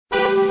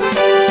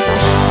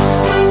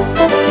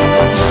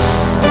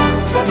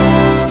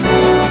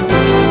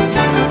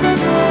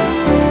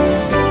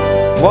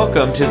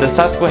Welcome to the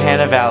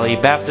Susquehanna Valley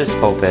Baptist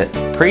Pulpit,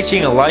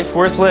 preaching a life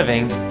worth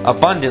living,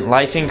 abundant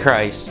life in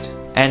Christ.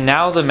 And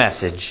now the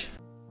message.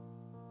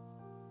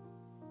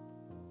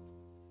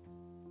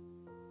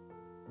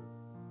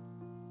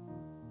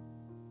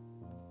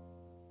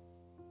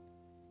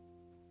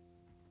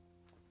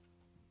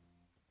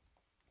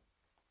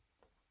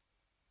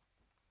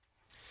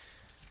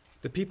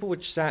 The people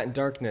which sat in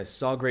darkness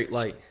saw great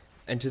light,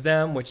 and to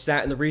them which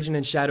sat in the region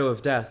and shadow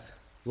of death,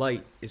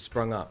 light is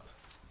sprung up.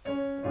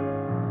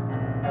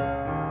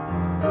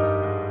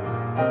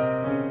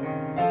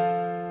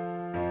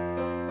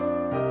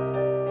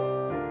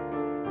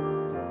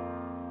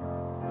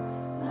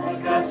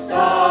 Like a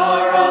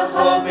star of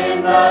hope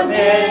in the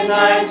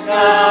midnight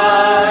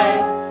sky,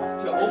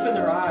 to open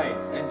their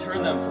eyes and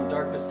turn them from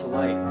darkness to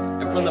light,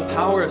 and from the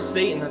power of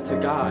Satan unto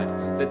God,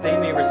 that they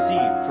may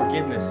receive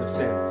forgiveness of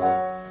sins.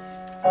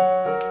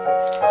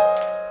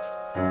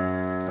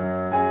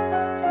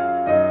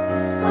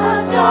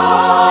 a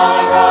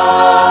star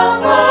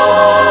of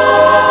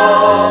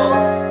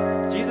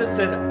hope. Jesus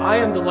said, I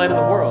am the light of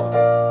the world.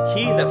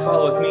 He that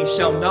followeth me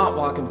shall not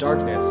walk in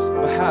darkness,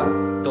 but have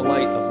the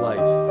light of life.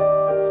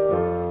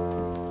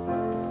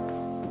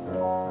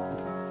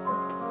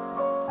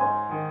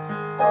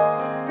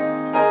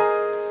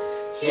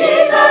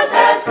 Jesus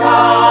has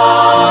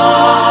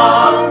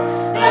come,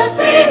 the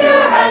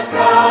Savior has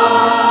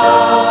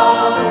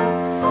come.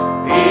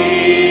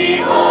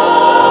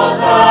 Behold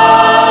the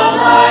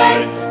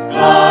light,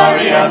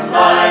 glorious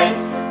light,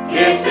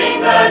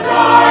 piercing the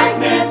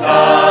darkness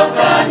of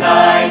the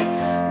night.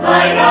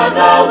 Light of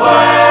the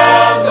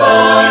world,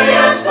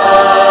 glorious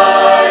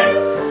light,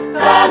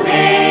 the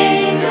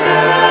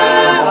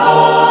manger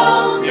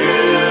holds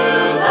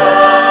new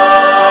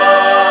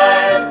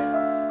life.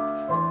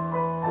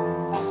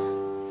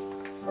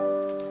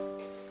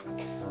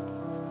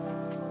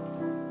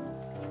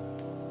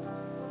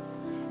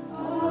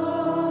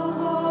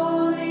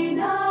 Oh, holy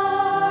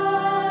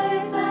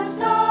night, the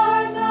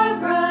stars are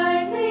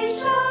brightly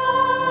shining.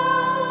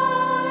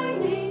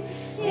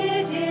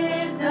 It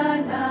is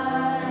the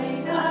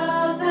night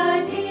of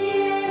the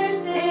dear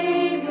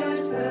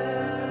Savior's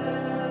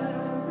birth.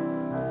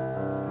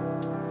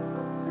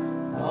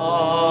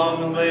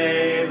 Long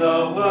lay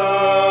the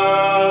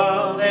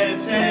world in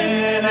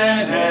sin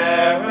and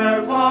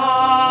error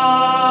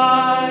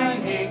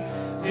pining,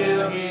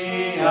 till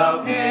he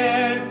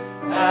appeared,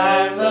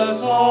 and the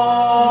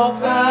soul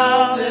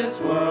felt its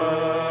worth.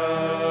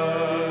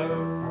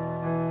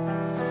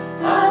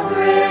 A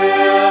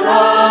thrill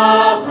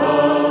of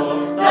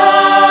hope,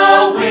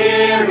 the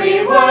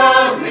weary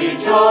world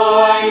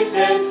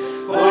rejoices,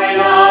 for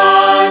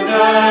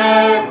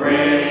yonder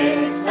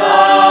breaks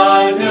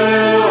a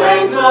new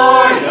and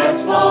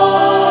glorious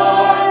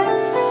morn.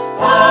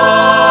 Fall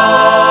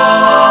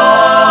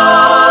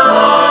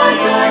on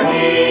your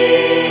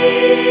knees.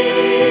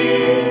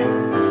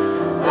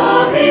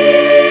 Oh,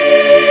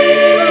 hear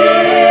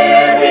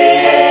the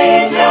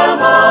angel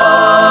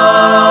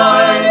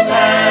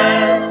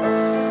voices.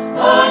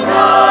 Oh,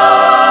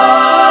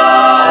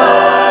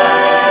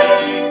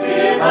 night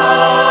divine.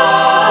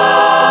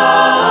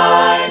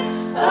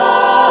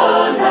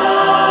 Oh,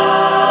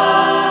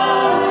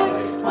 night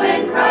when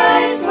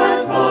Christ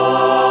was born.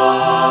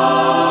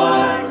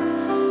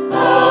 Oh,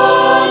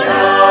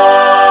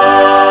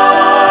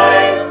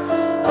 night.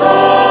 Oh,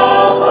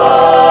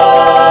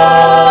 holy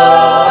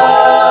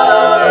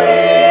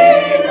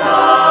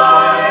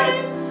night.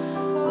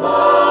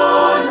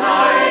 Oh,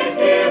 night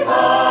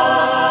divine.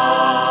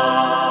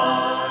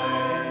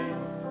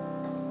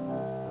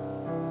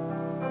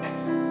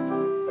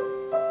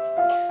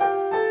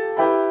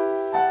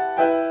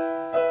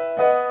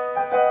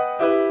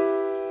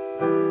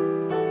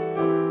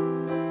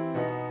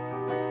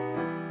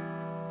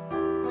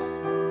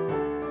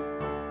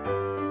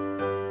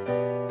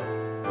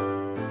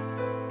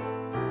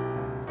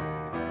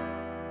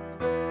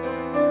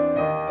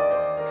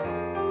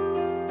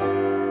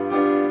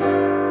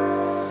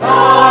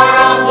 Star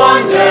of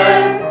wonder,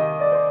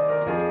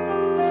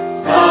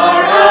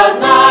 star of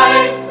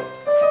night,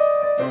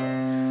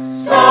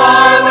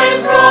 star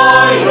with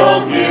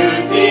royal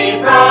beauty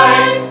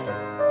bright,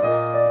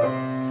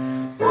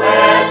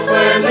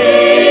 westward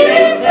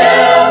leading,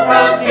 still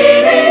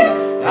proceeding,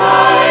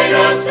 guide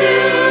us to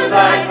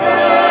thy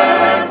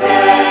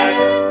perfect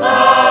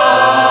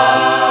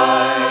light.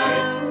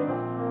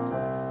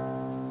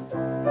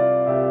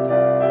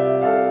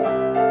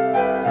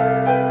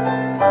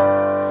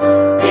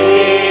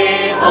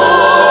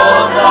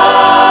 Behold the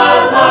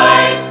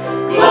light,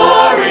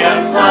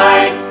 glorious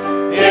light,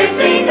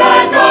 piercing the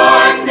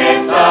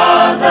darkness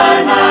of the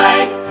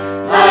night.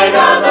 Light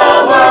of the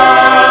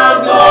world,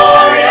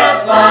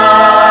 glorious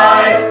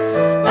light,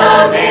 the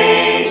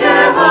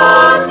manger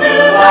holds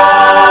new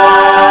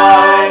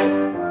life.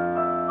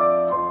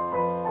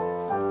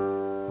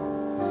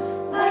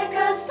 Like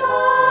a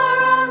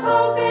star of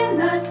hope in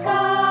the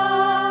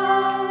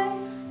sky,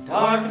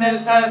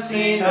 Darkness has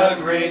seen a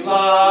great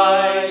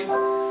light.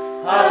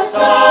 a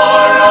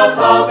star of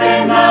hope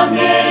in the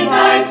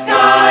midnight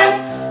sky,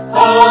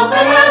 Hope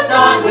that has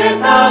dawned with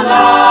the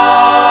light.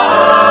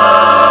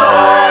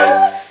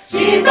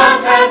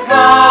 Jesus has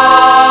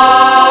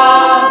come.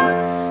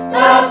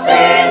 The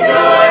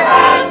Savior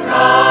has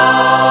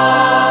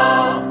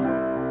come.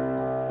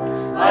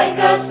 Like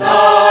a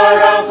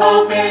star of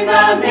hope in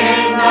the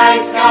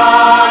midnight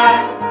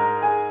sky.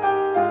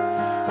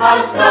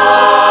 A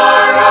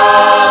star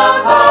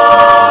of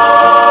hope.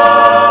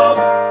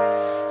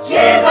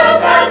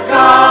 Jesus has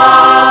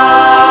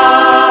come.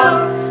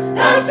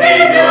 The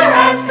Savior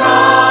has come.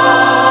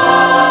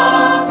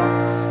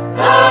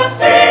 The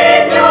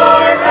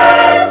Savior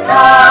has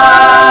come.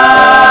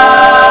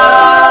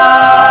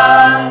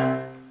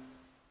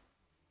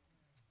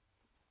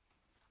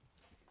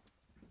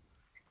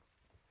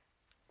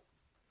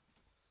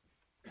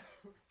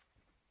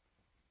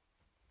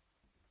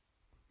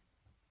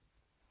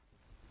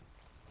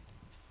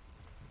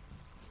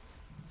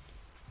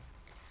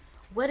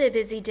 What a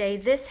busy day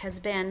this has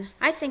been.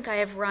 I think I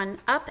have run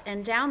up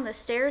and down the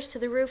stairs to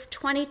the roof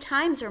 20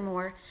 times or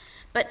more.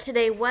 But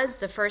today was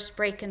the first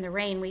break in the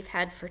rain we've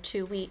had for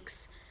 2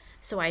 weeks.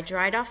 So I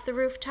dried off the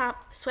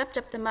rooftop, swept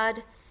up the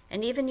mud,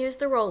 and even used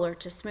the roller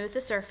to smooth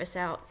the surface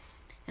out.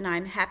 And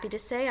I'm happy to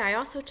say I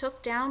also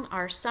took down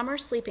our summer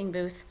sleeping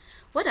booth.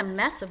 What a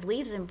mess of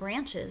leaves and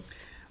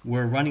branches.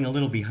 We're running a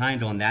little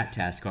behind on that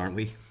task, aren't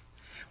we?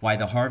 Why,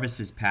 the harvest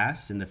is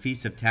past and the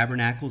Feast of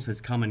Tabernacles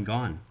has come and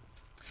gone.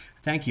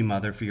 Thank you,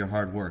 Mother, for your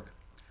hard work.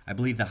 I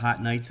believe the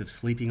hot nights of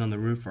sleeping on the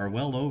roof are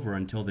well over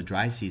until the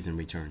dry season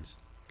returns.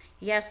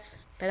 Yes,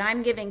 but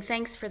I'm giving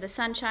thanks for the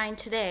sunshine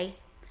today.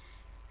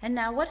 And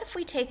now what if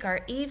we take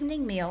our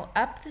evening meal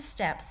up the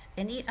steps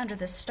and eat under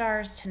the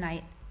stars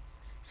tonight?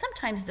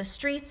 Sometimes the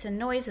streets and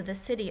noise of the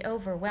city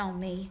overwhelm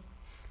me.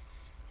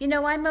 You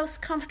know, I'm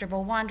most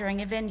comfortable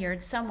wandering a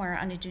vineyard somewhere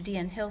on a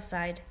Judean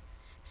hillside.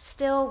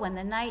 Still, when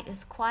the night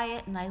is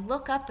quiet and I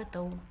look up at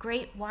the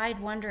great wide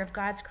wonder of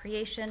God's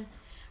creation,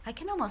 I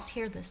can almost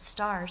hear the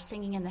stars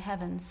singing in the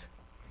heavens.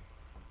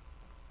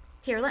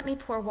 Here, let me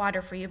pour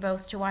water for you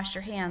both to wash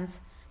your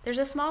hands. There's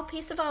a small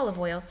piece of olive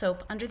oil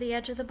soap under the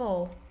edge of the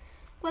bowl.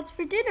 What's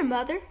for dinner,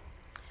 Mother?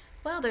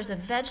 Well, there's a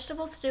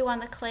vegetable stew on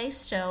the clay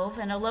stove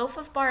and a loaf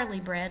of barley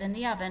bread in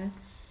the oven.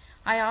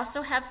 I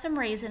also have some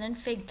raisin and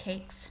fig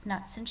cakes,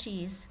 nuts and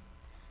cheese.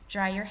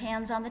 Dry your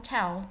hands on the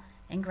towel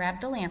and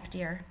grab the lamp,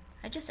 dear.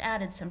 I just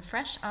added some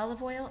fresh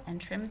olive oil and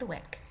trimmed the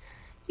wick.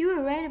 You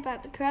were right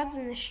about the crowds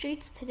in the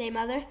streets today,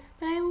 Mother,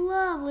 but I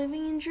love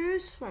living in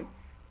Jerusalem.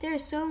 There are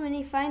so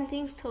many fine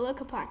things to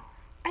look upon.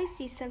 I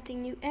see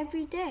something new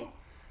every day.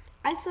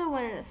 I saw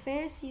one of the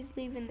Pharisees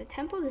leaving the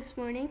temple this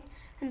morning,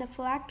 and the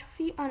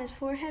phylactery on his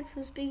forehead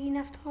was big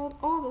enough to hold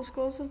all the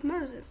scrolls of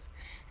Moses,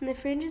 and the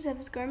fringes of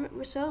his garment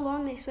were so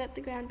long they swept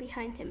the ground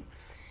behind him.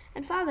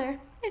 And, Father,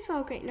 I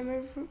saw a great number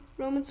of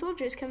Roman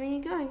soldiers coming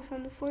and going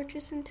from the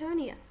fortress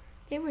Antonia.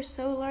 They were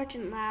so large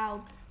and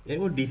loud. It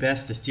would be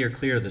best to steer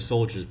clear of the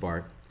soldiers,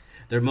 Bart.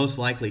 They're most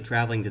likely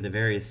traveling to the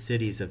various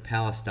cities of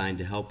Palestine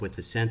to help with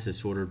the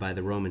census ordered by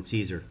the Roman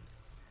Caesar.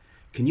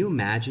 Can you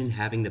imagine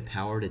having the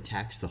power to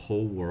tax the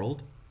whole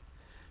world?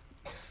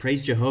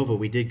 Praise Jehovah,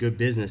 we did good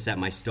business at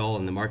my stall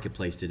in the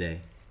marketplace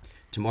today.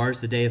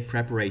 Tomorrow's the day of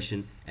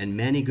preparation, and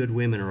many good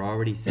women are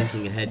already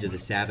thinking ahead to the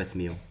Sabbath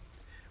meal.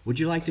 Would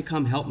you like to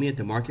come help me at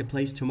the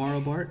marketplace tomorrow,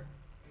 Bart?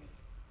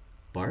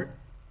 Bart?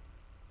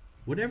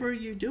 Whatever are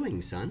you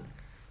doing, son?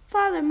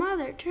 Father,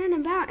 Mother, turn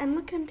about and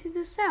look unto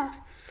the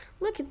south.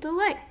 Look at the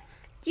light.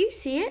 Do you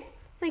see it?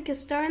 Like a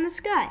star in the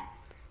sky.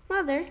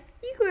 Mother,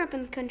 you grew up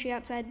in the country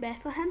outside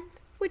Bethlehem.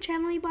 Which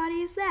heavenly body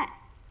is that?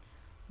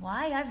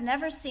 Why, I've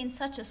never seen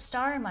such a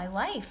star in my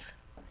life.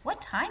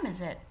 What time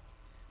is it?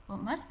 Well,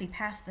 it must be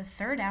past the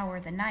 3rd hour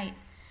of the night,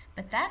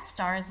 but that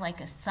star is like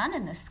a sun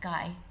in the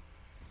sky.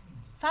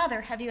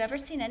 Father, have you ever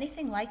seen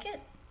anything like it?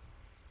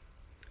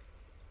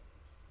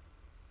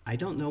 I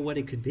don't know what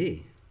it could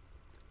be.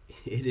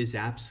 It is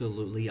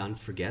absolutely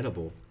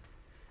unforgettable.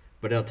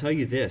 But I'll tell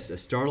you this, a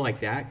star like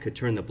that could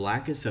turn the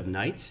blackest of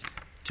nights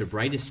to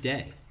brightest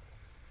day.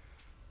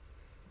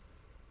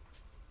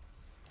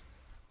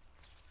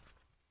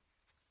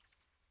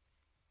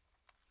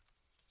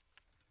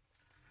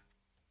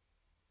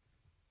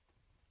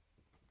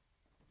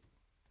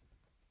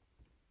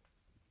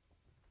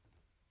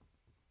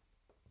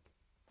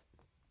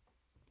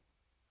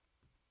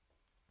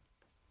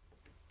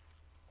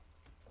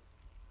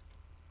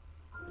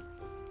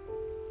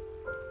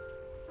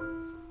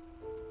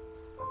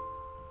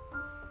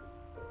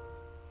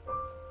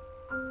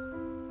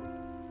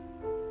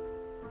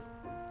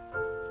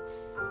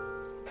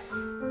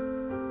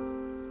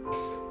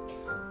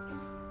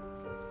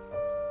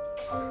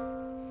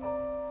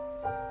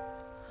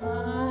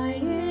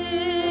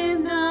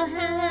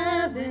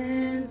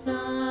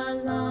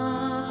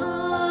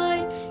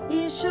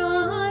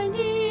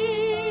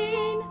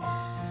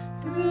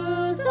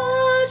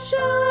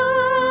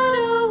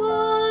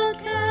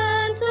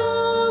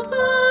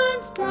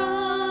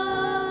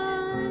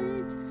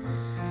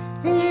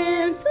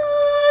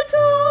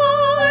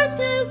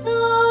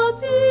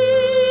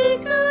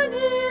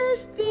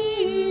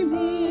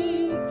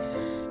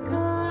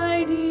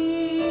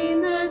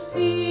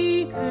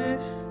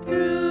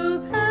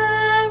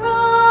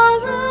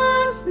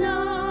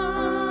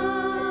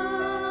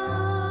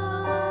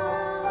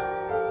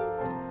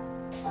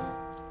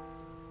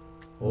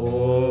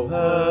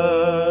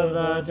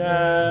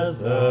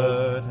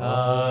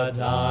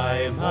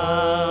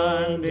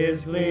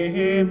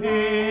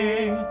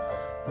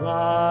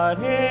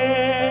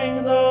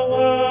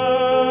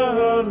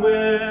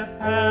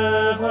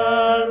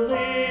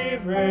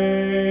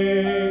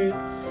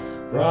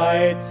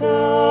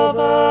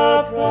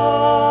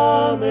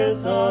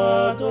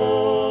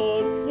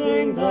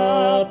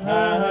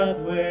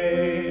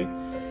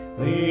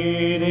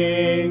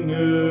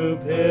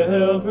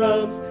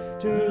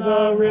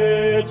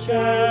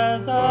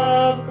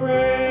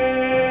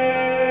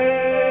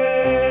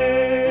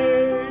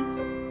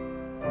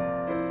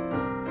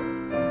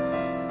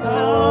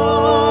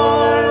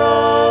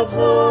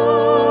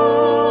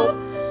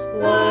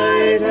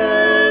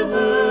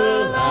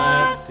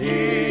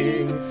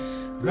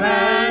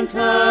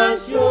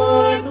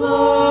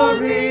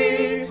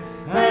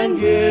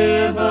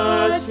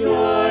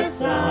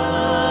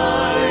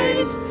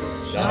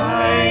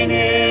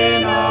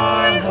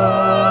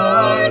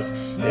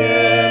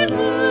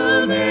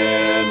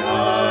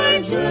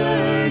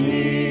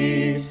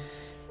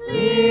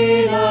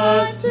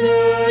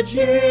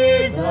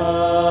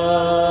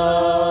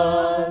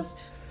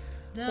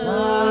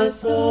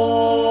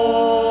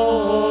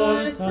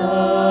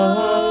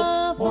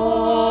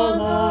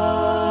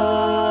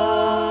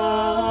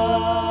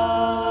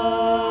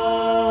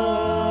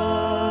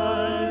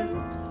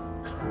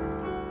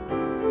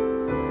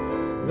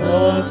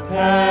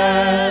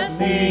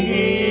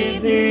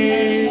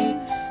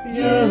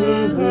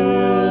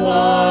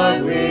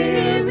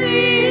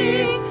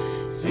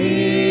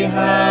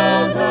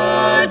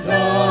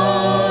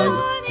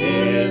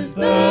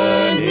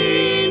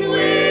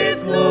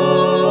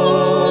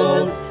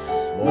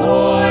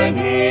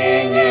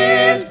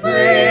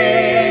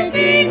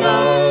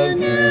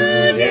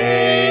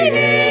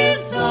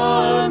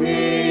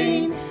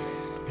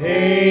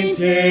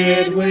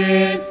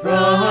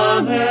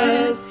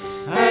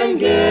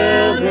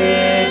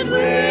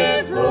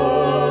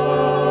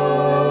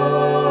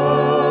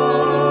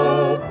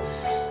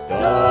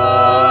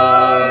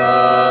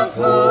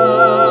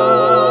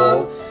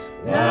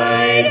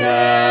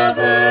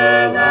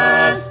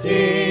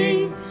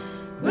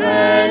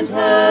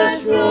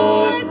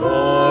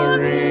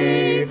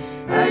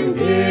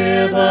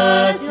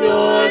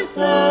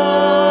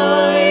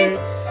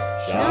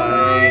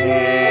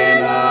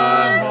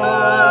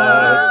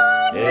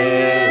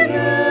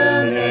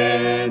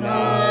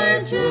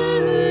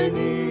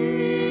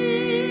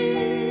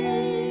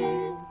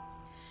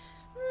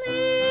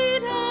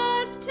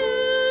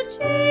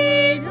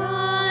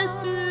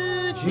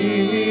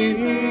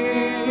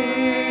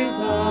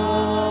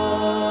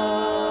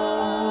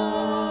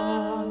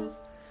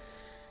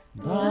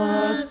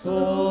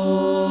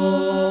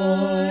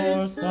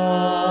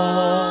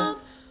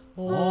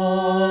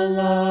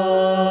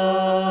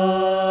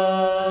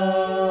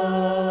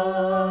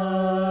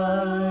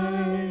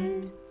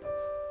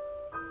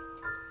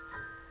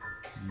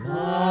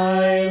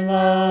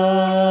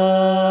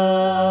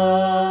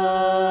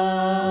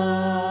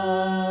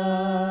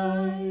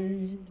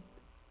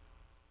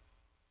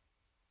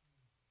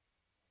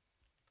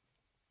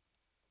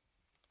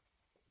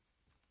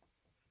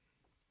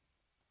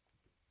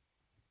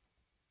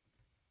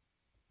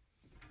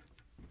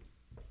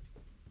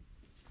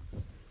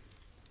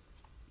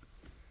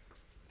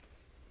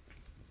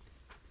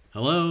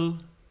 Hello?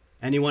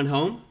 Anyone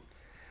home?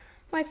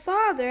 My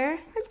father,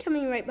 I'm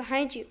coming right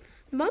behind you.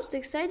 The most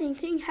exciting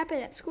thing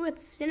happened at school at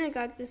the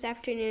synagogue this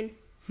afternoon.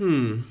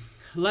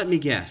 Let me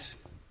guess.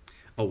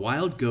 A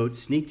wild goat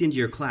sneaked into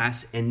your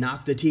class and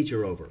knocked the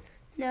teacher over.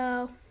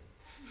 No.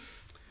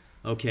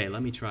 Okay,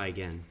 let me try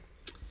again.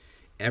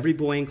 Every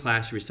boy in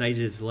class recited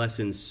his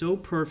lesson so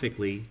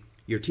perfectly,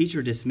 your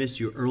teacher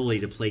dismissed you early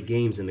to play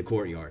games in the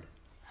courtyard.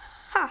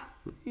 Ha!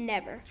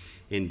 Never.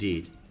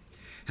 Indeed.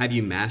 Have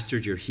you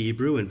mastered your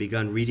Hebrew and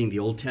begun reading the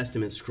Old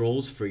Testament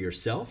scrolls for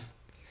yourself?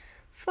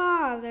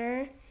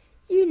 Father,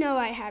 you know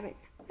I haven't.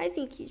 I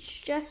think you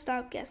should just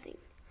stop guessing.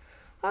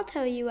 I'll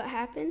tell you what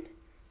happened.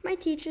 My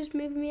teachers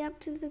moved me up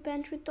to the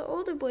bench with the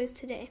older boys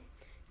today.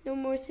 No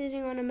more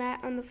sitting on a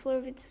mat on the floor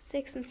with the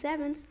 6 and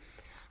 7s.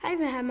 I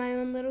even have my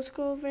own little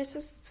scroll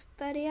verses to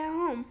study at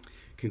home.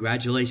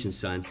 Congratulations,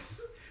 son.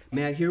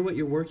 May I hear what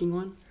you're working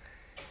on?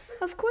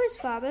 Of course,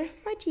 Father.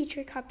 My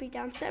teacher copied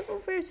down several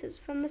verses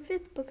from the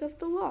 5th book of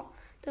the law,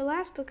 the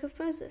last book of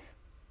Moses.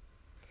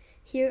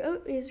 Hear,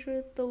 O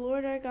Israel, the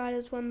Lord our God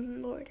is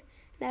one Lord.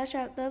 Thou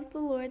shalt love the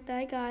Lord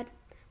thy God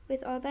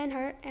with all thine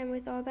heart, and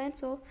with all thine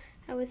soul,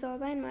 and with all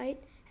thine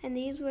might. And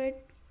these words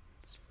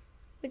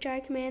which I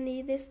command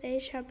thee this day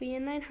shall be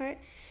in thine heart,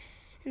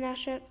 and thou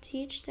shalt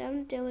teach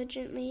them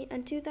diligently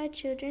unto thy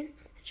children,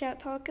 and shalt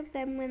talk of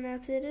them when thou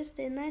sittest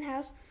in thine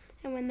house,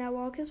 and when thou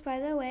walkest by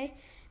the way,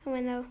 and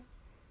when thou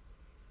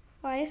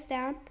liest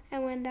down,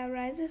 and when thou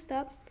risest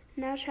up.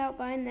 And thou shalt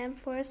bind them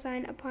for a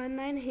sign upon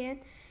thine hand,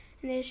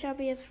 and they shall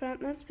be as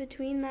frontlets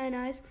between thine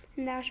eyes,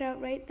 and thou shalt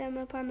write them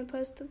upon the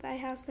posts of thy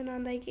house and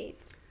on thy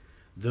gates.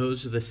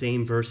 Those are the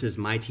same verses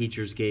my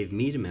teachers gave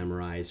me to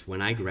memorize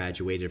when I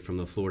graduated from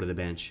the floor to the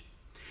bench.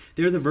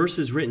 They're the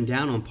verses written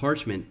down on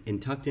parchment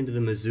and tucked into the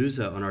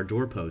mezuzah on our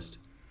doorpost.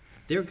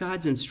 They're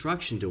God's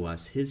instruction to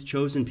us, his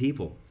chosen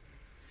people.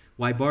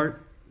 Why,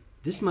 Bart,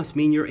 this must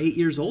mean you're 8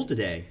 years old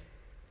today.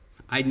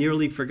 I'd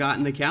nearly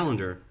forgotten the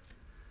calendar.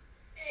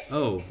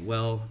 Oh,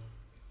 well,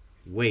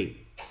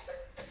 wait.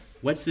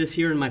 What's this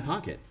here in my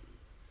pocket?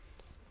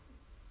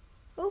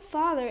 Oh,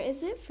 Father,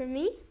 is it for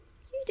me?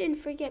 You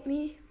didn't forget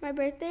me my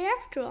birthday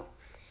after all.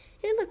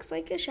 It looks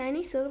like a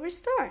shiny silver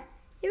star.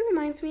 It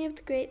reminds me of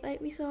the great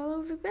light we saw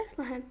over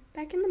Bethlehem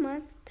back in the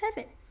month of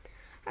Tevet.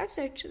 I've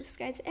searched the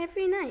skies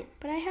every night,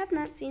 but I have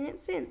not seen it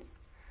since.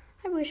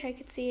 I wish I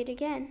could see it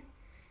again.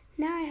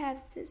 Now I have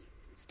this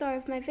star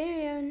of my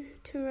very own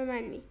to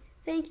remind me.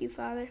 Thank you,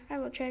 Father. I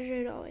will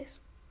treasure it always.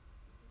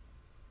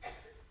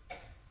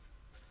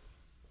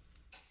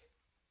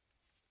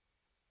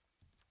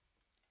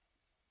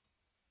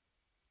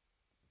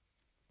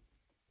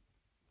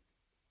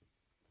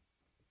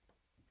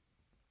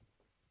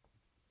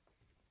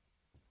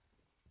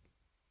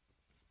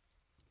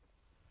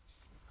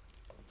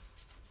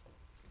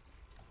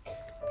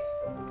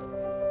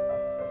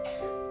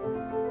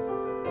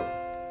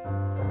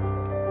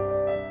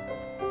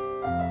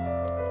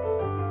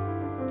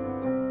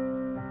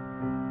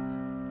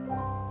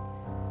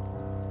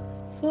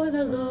 For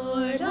the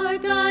Lord our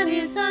God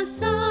is a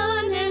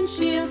sun and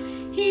shield.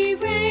 He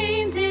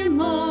reigns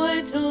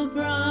immortal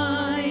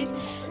bright,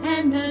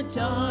 and the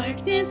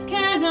darkness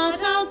cannot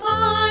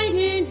abide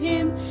in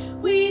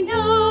him. We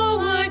know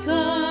our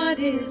God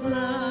is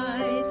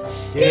light,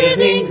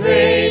 Giving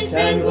grace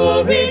and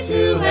glory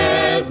to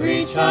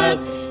every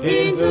child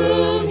in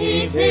whom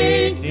he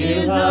takes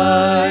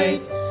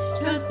delight.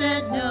 Trust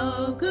that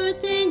no good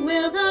thing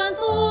will the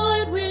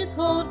Lord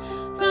withhold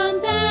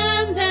from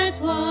them that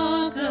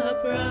walk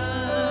upright.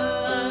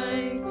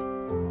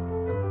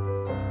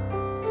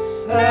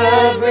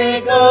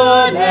 Every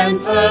good and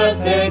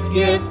perfect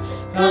gift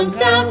comes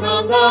down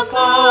from the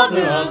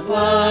Father of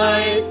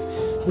lights,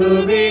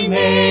 who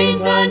remains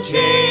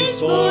unchanged,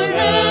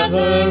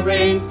 forever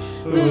reigns,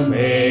 who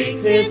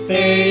makes his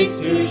face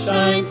to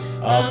shine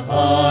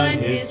upon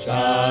his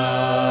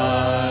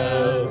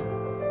child.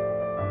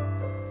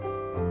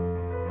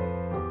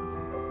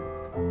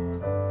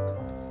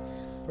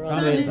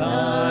 From his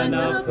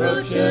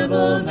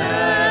unapproachable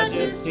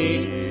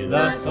majesty,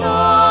 the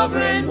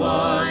Sovereign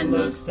One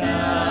looks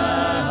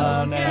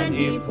down, and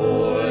he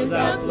pours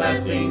out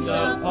blessings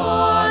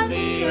upon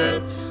the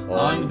earth,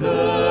 on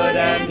good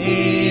and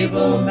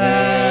evil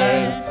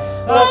man.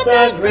 But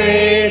the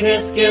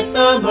greatest gift,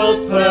 the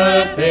most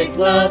perfect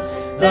love,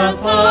 the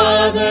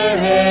Father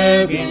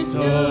e'er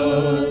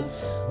bestowed,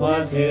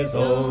 was his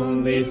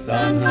only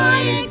Son,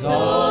 high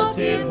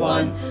exalted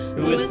One,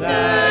 who was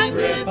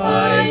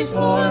sacrificed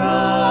for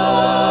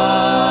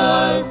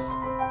us.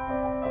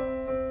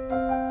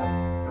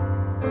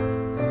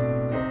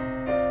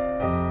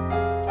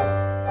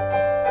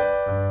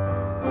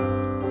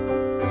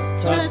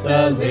 Trust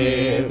the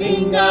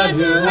living God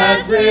who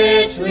has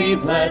richly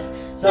blessed,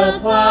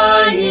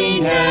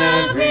 supplying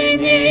every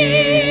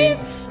need.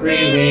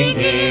 Freely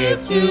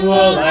give to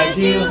all as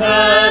you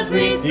have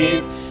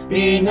received.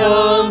 Be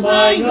known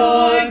by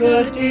your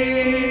good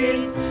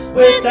deeds.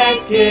 With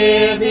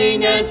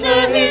thanksgiving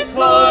enter his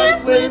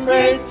courts with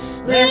praise.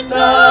 Lift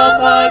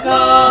up our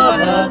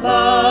God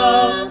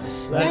above.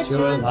 Let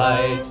your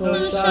light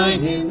so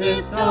shine in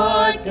this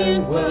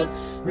darkened world.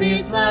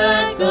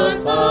 Reflect our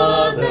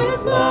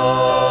Father's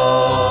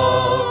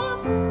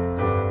love.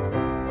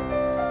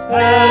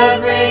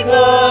 Every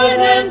good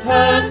and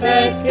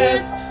perfect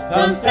gift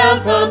comes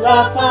down from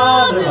the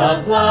Father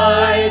of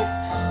lights,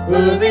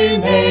 who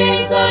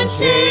remains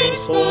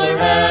unchanged,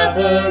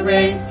 forever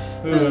reigns,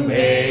 who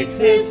makes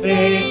his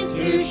face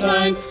to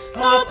shine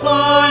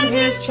upon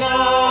his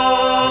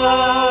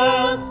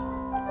child,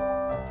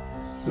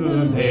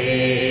 who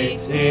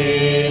makes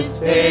his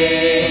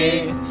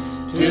face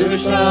to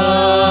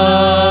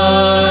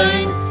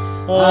shine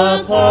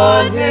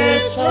upon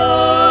his child.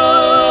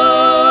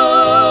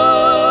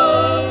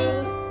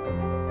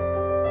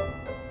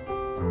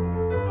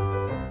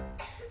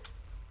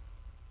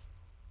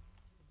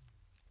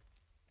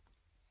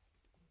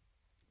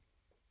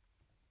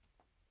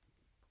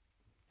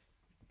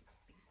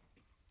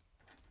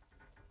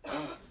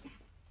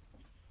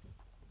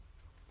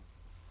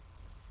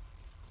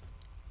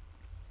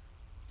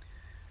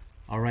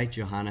 All right,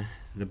 Johanna,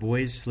 the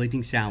boy's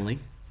sleeping soundly.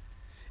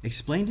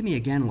 Explain to me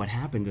again what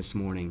happened this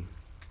morning.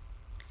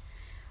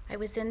 I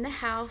was in the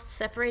house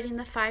separating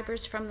the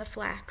fibers from the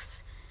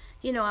flax.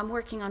 You know, I'm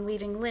working on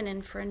weaving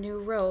linen for a new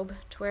robe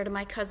to wear to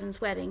my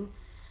cousin's wedding.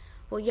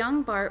 Well,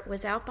 young Bart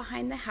was out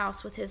behind the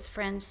house with his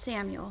friend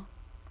Samuel.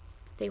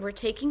 They were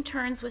taking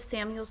turns with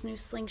Samuel's new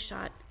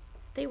slingshot.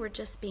 They were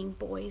just being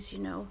boys, you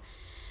know,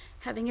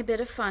 having a bit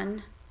of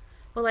fun.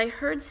 Well, I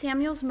heard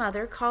Samuel's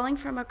mother calling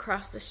from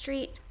across the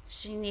street.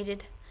 She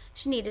needed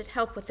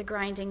help with the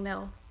grinding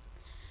mill.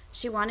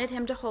 She wanted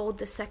him to hold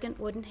the second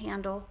wooden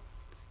handle.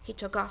 He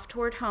took off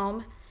toward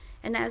home,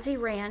 and as he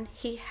ran,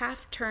 he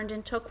half turned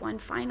and took one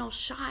final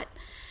shot.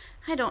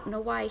 I don't know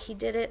why he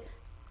did it.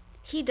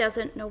 He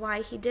doesn't know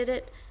why he did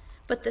it,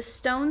 but the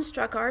stone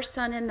struck our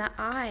son in the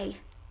eye.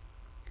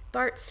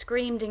 Bart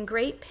screamed in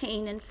great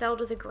pain and fell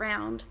to the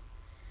ground.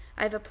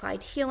 I've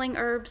applied healing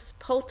herbs,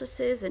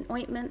 poultices, and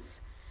ointments,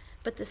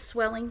 but the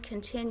swelling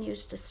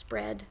continues to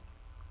spread.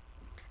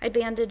 I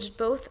bandaged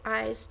both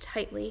eyes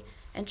tightly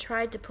and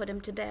tried to put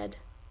him to bed.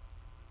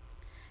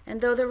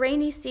 And though the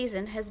rainy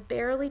season has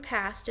barely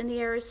passed and the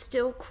air is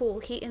still cool,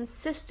 he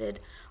insisted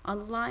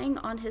on lying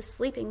on his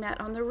sleeping mat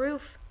on the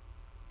roof.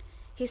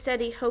 He said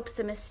he hopes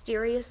the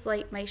mysterious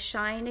light may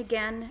shine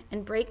again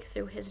and break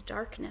through his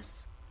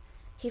darkness.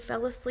 He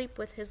fell asleep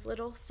with his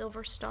little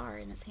silver star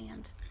in his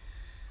hand.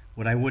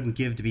 What I wouldn't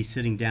give to be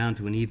sitting down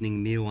to an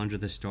evening meal under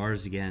the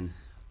stars again,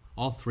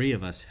 all three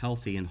of us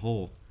healthy and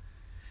whole.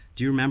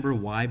 Do you remember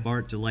why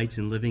Bart delights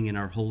in living in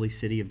our holy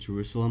city of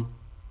Jerusalem?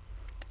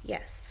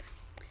 Yes.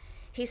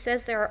 He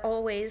says there are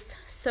always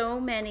so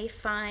many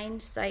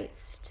fine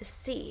sights to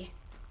see.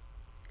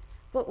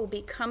 What will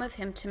become of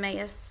him,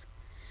 Timaeus?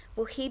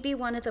 Will he be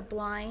one of the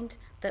blind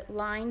that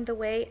lined the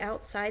way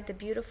outside the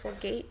beautiful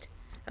gate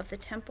of the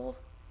temple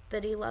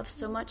that he loves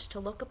so much to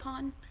look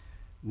upon?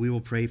 We will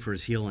pray for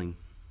his healing.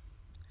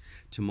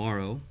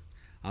 Tomorrow,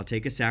 I'll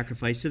take a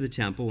sacrifice to the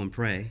temple and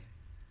pray.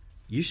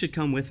 You should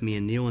come with me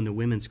and kneel in the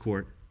women's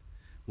court.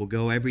 We'll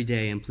go every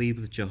day and plead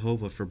with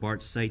Jehovah for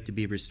Bart's sight to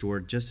be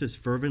restored just as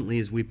fervently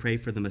as we pray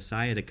for the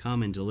Messiah to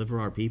come and deliver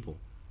our people.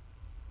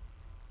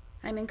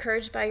 I'm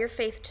encouraged by your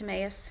faith,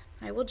 Timaeus.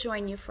 I will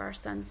join you for our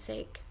son's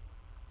sake.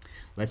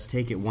 Let's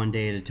take it one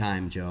day at a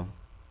time, Joe.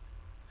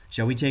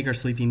 Shall we take our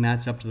sleeping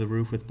mats up to the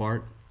roof with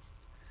Bart?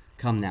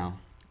 Come now,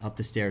 up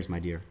the stairs, my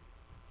dear.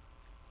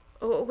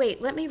 Oh,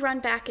 wait, let me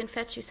run back and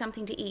fetch you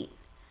something to eat.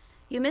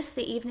 You missed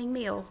the evening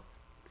meal.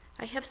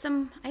 I have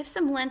some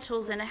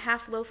lentils and a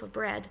half loaf of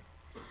bread.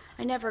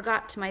 I never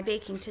got to my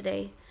baking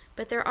today,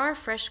 but there are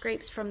fresh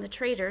grapes from the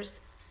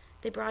traders.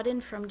 They brought in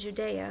from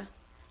Judea.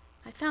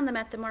 I found them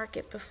at the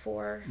market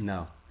before.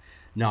 No,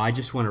 I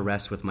just want to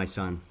rest with my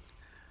son.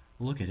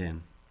 Look at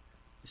him.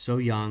 So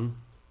young,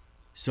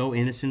 so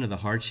innocent of the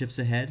hardships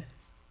ahead.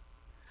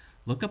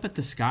 Look up at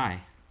the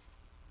sky.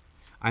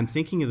 I'm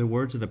thinking of the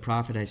words of the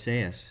prophet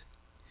Isaiah.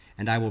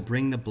 And I will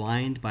bring the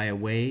blind by a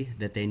way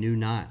that they knew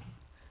not.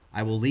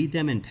 I will lead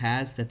them in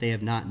paths that they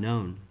have not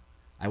known.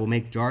 I will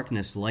make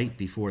darkness light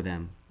before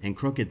them, and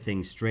crooked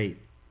things straight.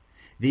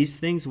 These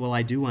things will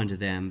I do unto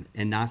them,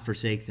 and not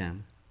forsake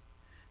them.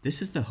 This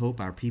is the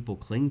hope our people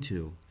cling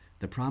to,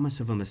 the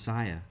promise of a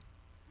Messiah.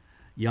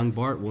 Young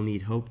Bart will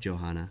need hope,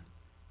 Johanna.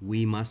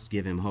 We must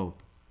give him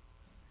hope.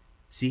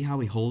 See how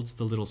he holds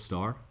the little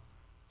star?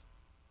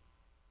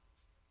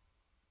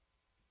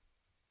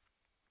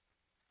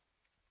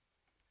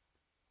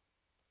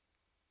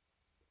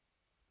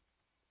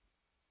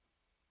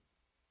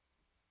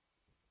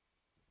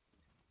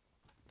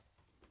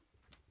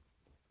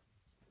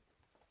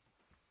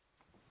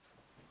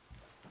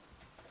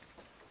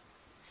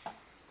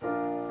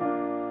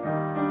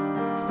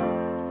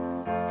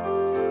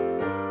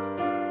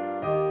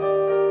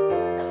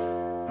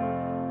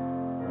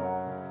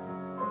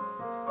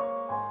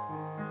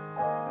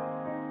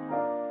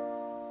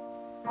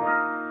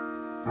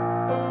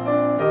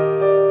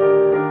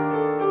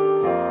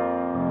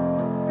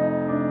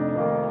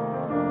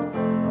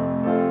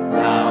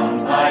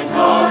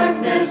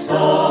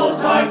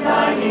 Souls are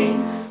dying,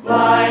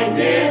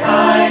 blinded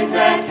eyes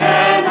that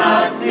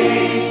cannot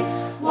see.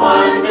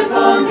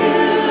 Wonderful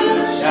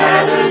news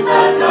shatters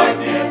the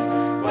darkness.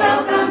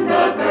 Welcome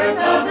the birth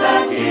of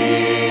the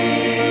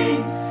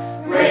King,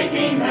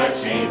 breaking the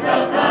chains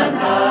of the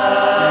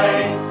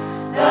night.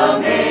 The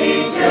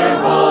manger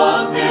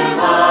holds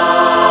new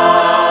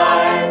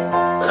life.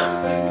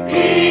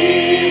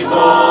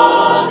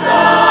 Behold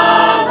the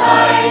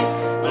light,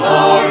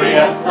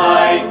 glorious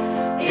light,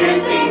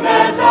 piercing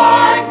the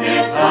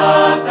darkness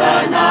of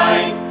the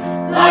night.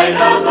 Light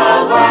of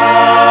the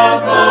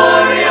world,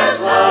 glorious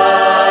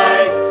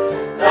light,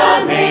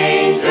 the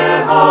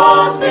manger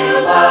holds new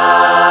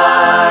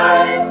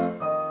life.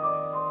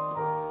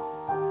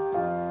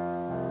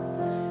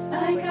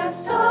 Like a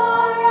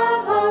star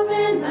of hope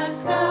in the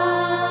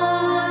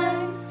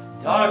sky,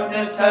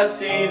 darkness has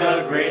seen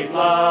a great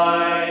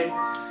light.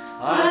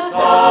 A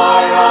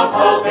star of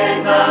hope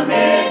in the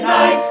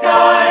midnight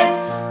sky,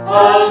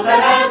 hope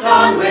that has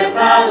dawned with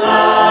the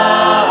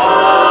light.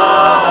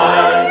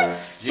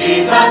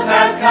 Jesus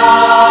has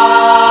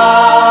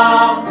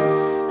come,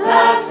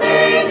 the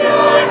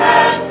Savior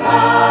has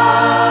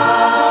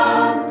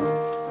come.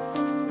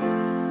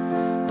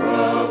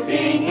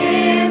 Groping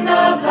in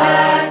the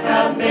black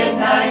of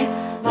midnight,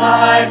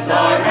 lives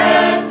are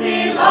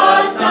empty,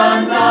 lost,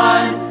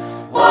 undone.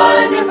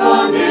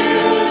 Wonderful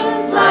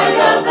news, light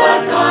of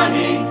the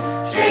dawning,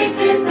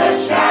 chases the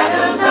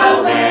shadows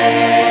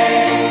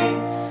away,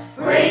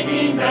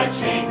 breaking the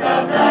chains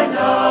of the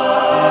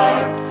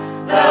dark,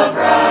 the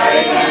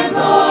bright and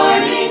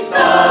morning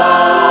star.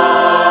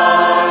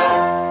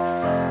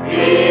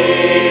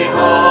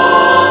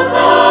 Behold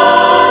the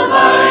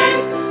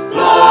light,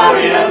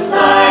 glorious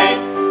light,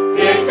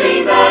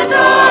 piercing the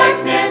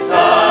darkness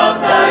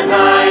of the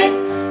night.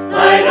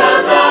 Light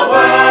of the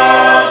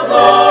world,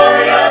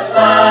 glorious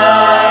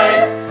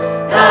light,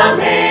 the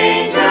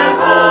manger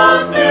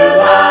holds new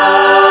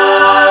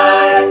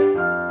life.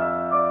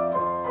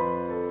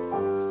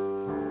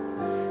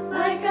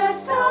 Like a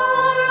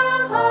star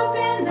of hope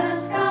in the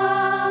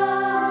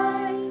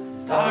sky,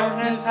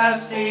 darkness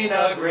has seen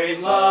a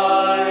great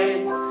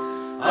light.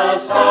 A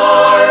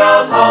star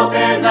of hope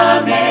in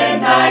the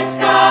midnight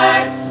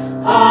sky,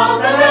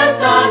 hope that has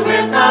dawned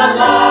with the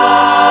light.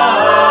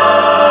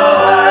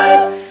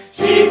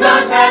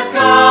 Jesus has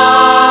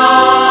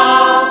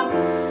come,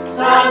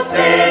 the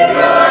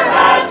Savior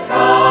has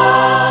come.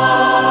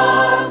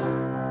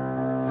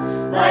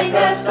 Like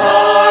a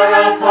star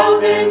of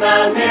hope in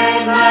the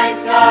midnight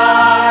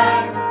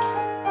sky,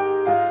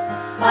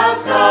 a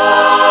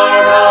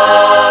star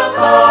of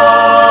hope.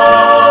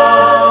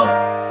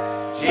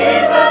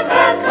 Jesus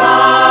has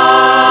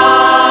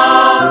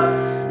come,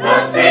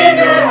 the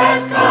Savior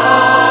has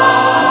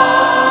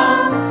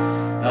come,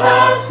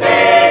 the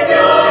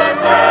Savior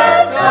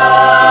has come.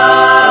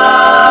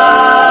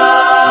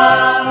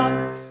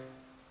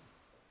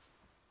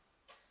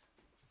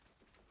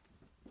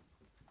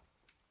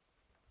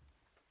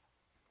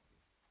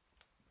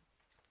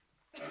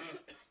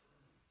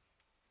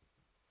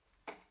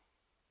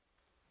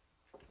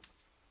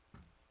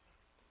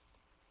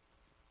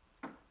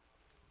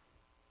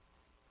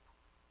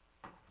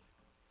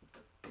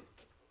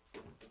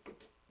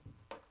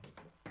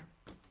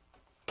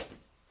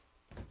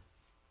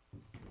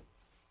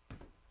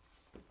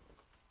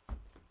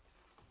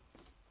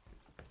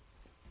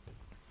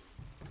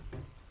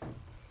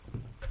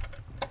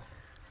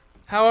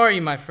 How are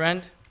you, my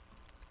friend?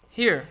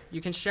 Here,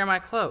 you can share my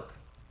cloak.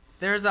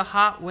 There is a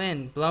hot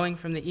wind blowing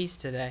from the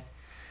east today,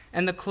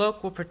 and the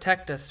cloak will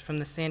protect us from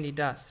the sandy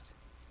dust.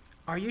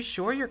 Are you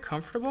sure you're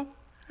comfortable?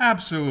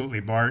 Absolutely,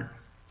 Bart.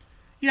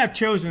 You have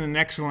chosen an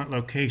excellent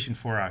location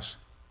for us.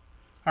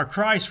 Our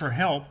cries for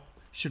help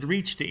should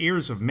reach the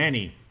ears of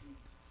many.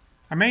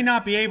 I may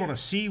not be able to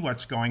see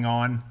what's going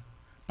on,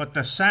 but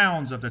the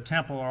sounds of the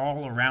temple are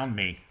all around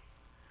me.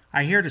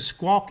 I hear the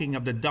squawking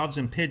of the doves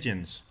and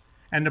pigeons,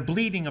 and the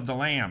bleating of the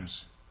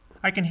lambs.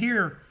 I can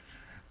hear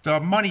the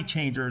money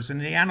changers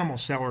and the animal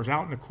sellers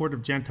out in the court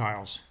of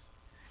Gentiles.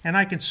 And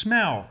I can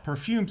smell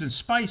perfumes and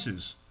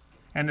spices,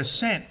 and the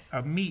scent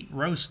of meat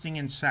roasting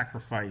in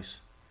sacrifice.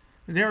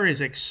 There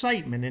is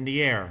excitement in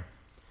the air.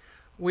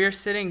 We are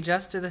sitting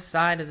just to the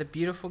side of the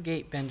beautiful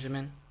gate,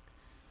 Benjamin.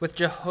 With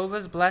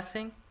Jehovah's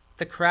blessing,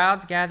 the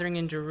crowds gathering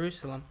in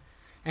Jerusalem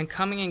and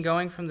coming and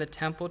going from the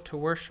temple to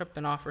worship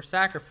and offer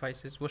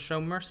sacrifices will show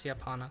mercy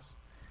upon us.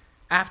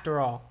 After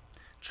all,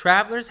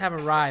 travelers have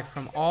arrived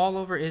from all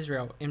over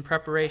Israel in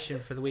preparation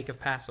for the week of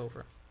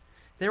Passover.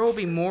 There will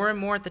be more and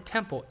more at the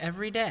temple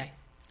every day.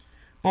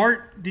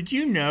 Bart, did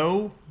you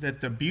know that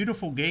the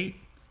beautiful gate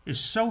is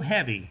so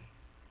heavy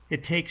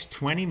it takes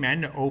 20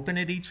 men to open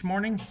it each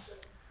morning?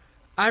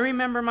 I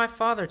remember my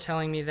father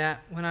telling me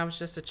that when I was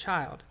just a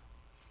child.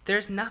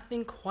 There's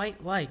nothing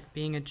quite like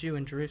being a Jew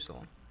in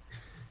Jerusalem.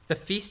 The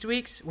feast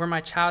weeks were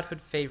my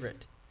childhood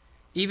favorite.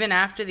 Even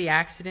after the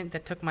accident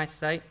that took my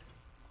sight,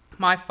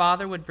 my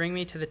father would bring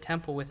me to the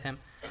temple with him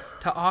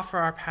to offer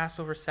our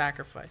Passover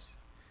sacrifice.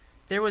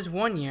 There was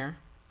one year,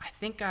 I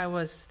think I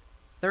was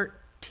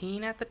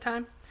 13 at the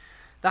time,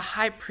 The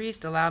high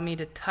priest allowed me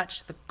to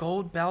touch the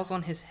gold bells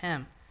on his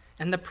hem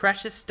and the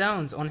precious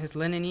stones on his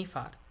linen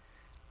ephod.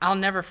 I'll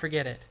never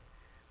forget it.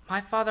 My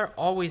father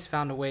always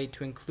found a way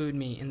to include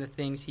me in the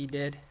things he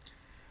did.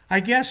 I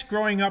guess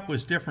growing up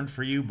was different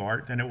for you,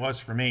 Bart, than it was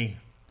for me.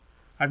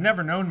 I've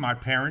never known my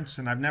parents,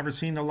 and I've never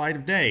seen the light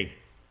of day.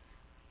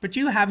 But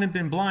you haven't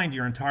been blind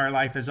your entire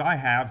life as I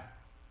have.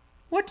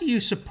 What do you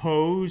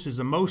suppose is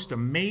the most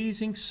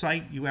amazing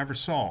sight you ever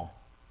saw?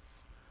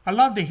 I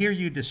love to hear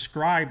you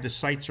describe the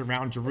sights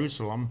around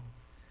Jerusalem.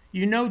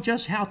 You know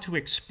just how to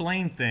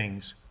explain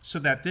things so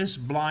that this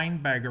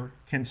blind beggar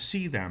can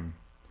see them.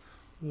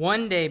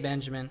 One day,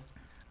 Benjamin,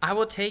 I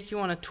will take you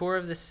on a tour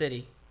of the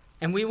city,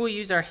 and we will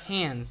use our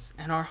hands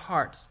and our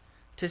hearts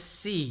to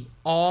see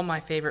all my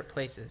favorite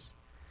places.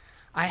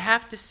 I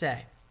have to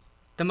say,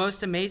 the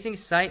most amazing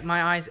sight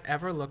my eyes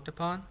ever looked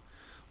upon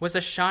was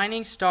a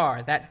shining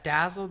star that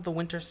dazzled the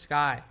winter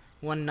sky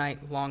one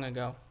night long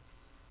ago.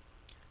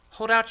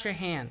 Hold out your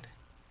hand.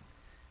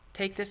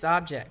 Take this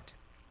object.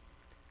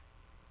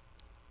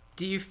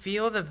 Do you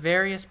feel the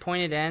various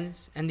pointed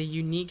ends and the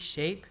unique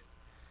shape?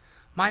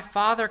 My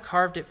father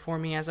carved it for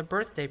me as a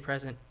birthday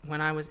present when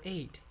I was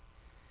 8.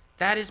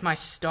 That is my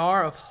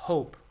star of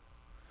hope.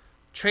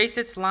 Trace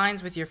its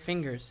lines with your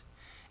fingers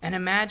and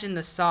imagine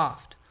the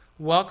soft,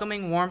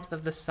 welcoming warmth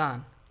of the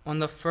sun on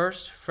the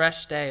first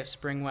fresh day of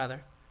spring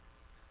weather.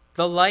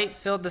 The light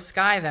filled the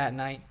sky that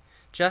night,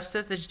 just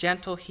as the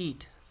gentle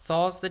heat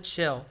thaws the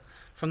chill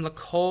from the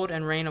cold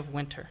and rain of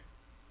winter.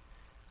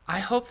 I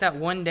hope that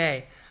one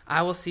day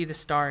I will see the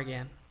star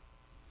again.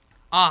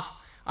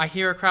 Ah, I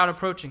hear a crowd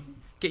approaching.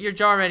 Get your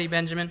jar ready,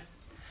 Benjamin.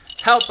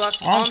 Help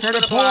us, alms for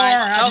the poor,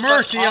 have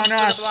mercy on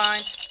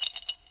us.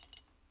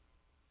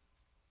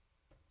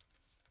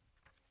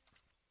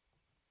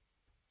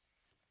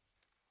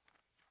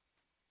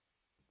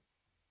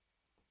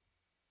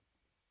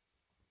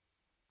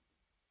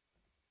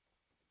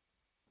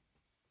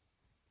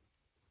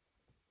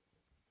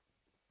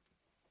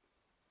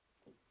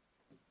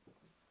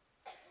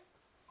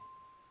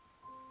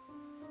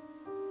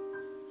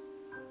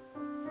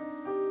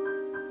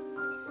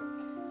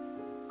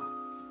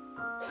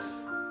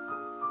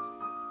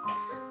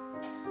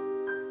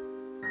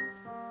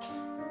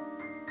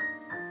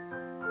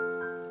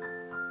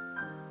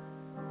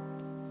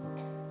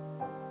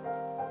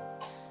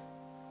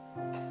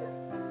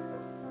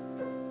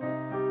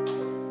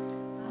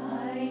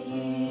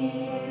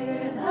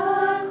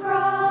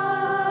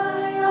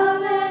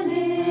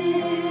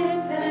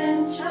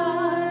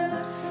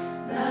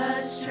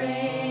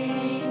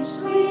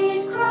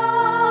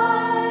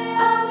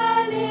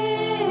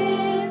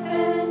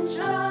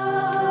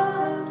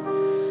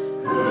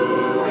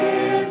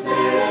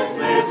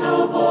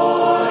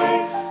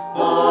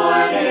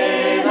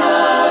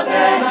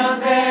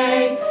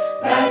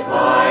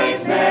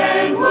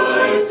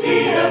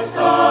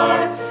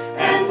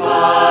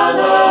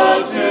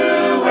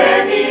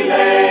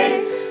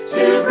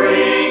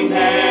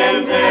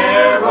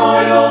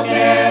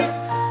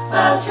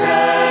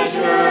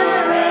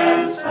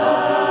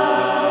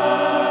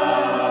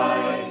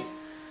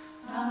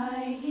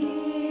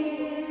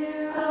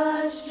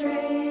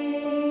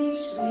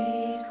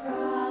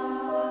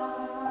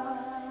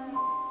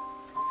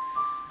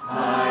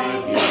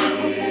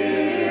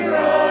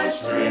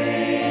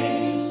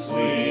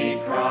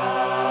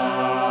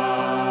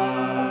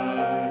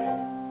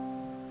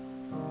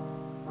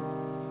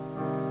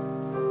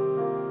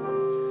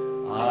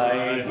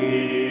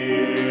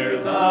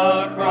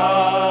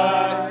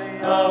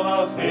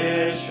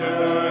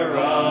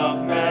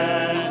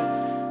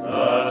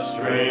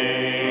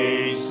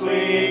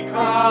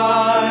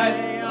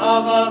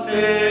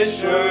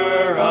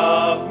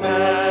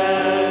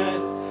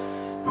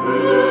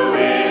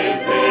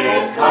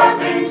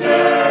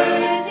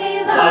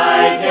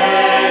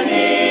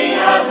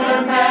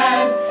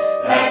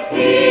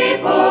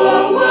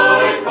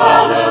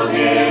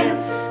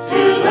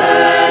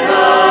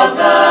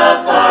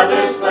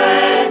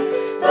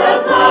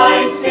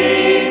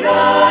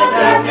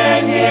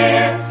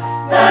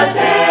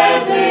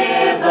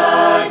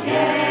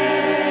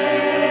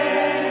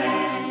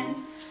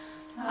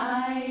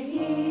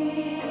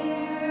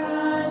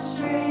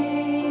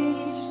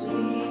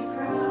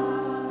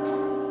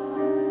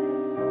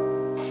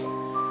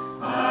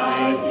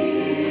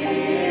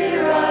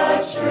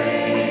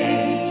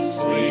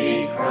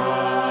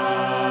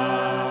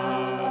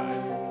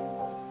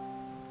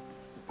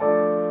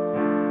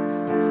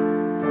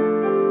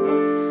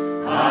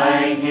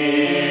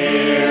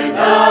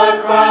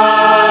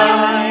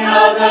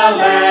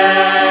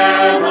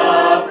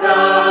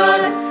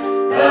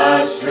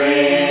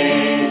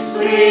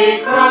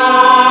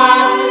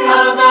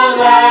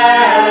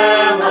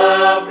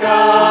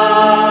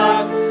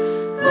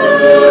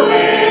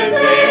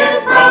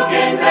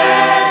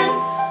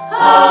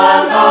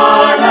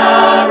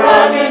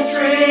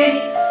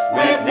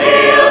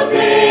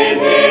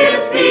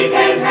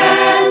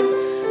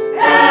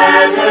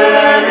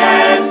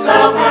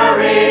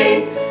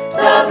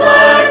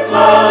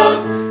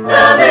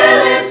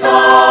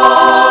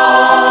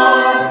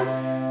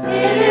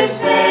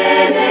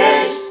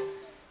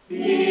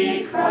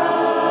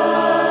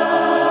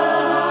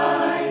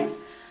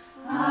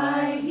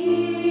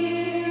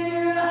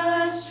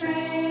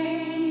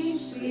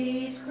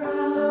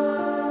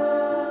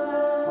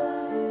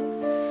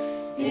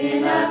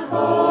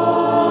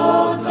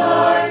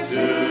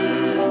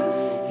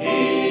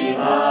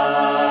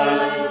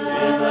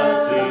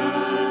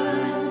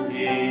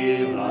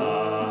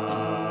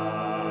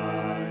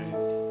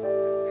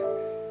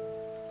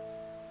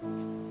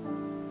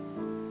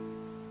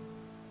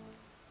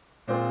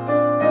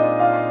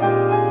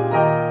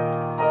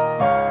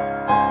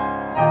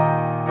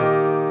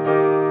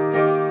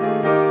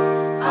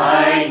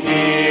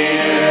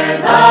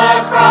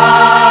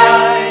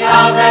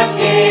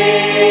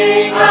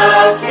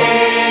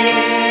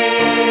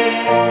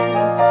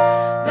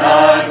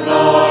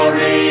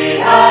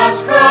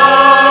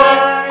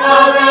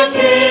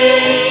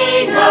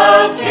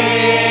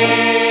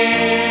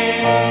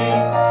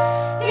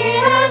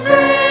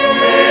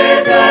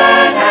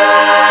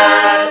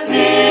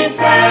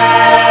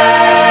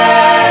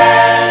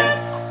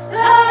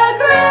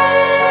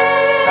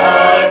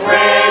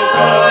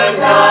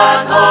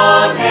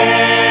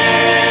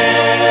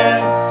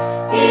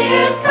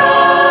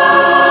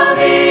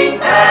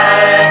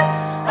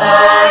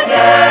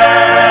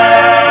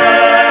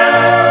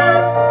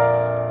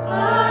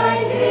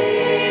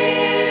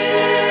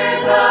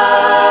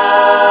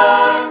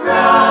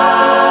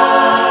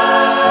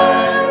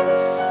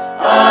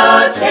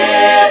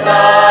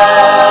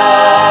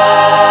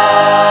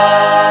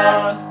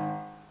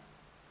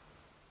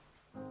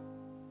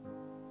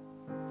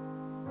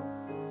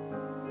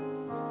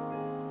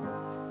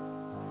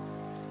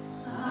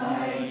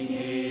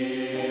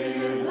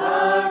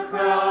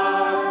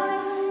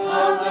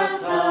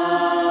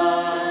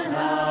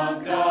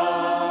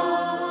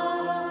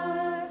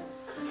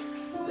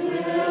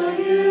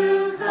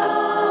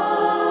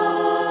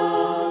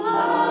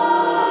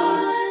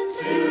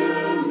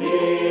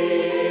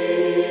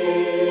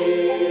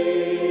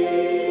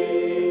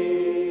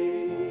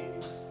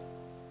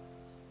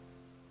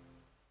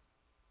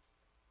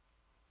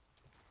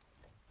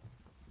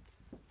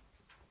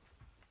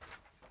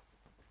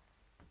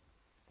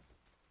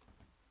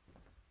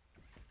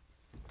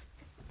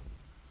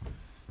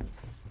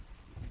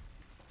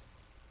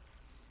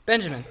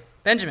 Benjamin,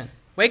 Benjamin,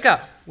 wake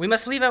up. We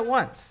must leave at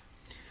once.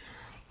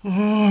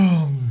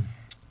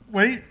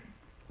 Wait.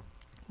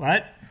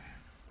 What?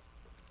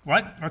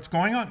 What's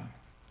going on?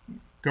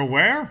 Go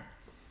where?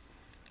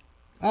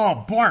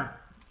 Oh, Bart,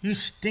 you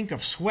stink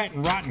of sweat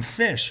and rotten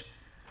fish.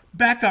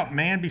 Back up,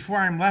 man, before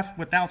I'm left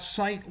without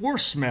sight or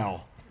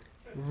smell.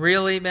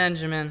 Really,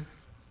 Benjamin?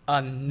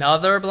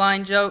 Another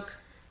blind joke?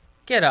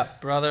 Get up,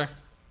 brother.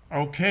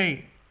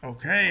 Okay,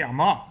 I'm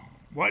up.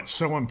 What's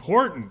so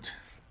important?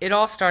 It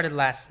all started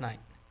last night.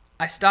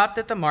 I stopped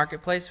at the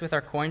marketplace with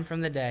our coin from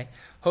the day,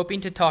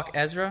 hoping to talk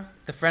Ezra,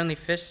 the friendly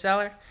fish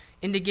seller,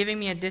 into giving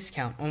me a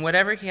discount on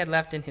whatever he had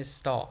left in his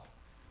stall.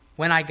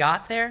 When I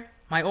got there,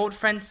 my old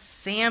friend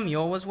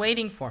Samuel was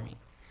waiting for me.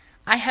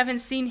 I haven't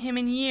seen him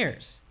in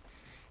years.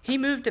 He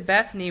moved to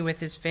Bethany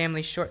with his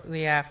family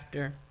shortly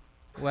after,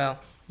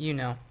 well, you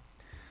know.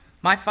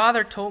 My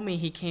father told me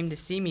he came to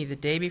see me the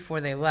day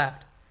before they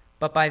left,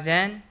 but by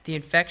then the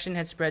infection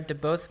had spread to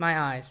both my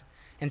eyes,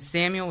 and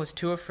Samuel was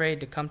too afraid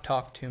to come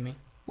talk to me.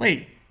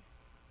 Wait,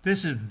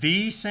 this is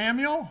the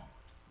Samuel?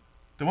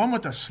 The one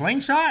with the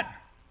slingshot?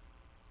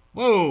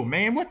 Whoa,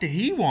 man, what did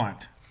he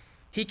want?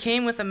 He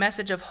came with a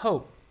message of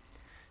hope.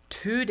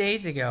 2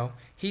 days ago,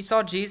 he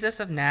saw Jesus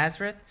of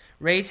Nazareth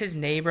raise his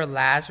neighbor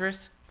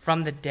Lazarus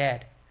from the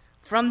dead.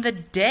 From the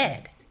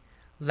dead!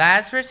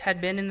 Lazarus had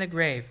been in the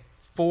grave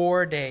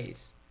 4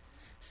 days.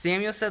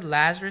 Samuel said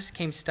Lazarus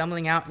came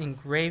stumbling out in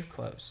grave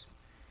clothes.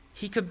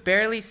 He could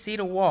barely see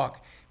to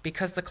walk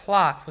because the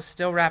cloth was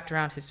still wrapped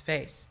around his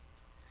face.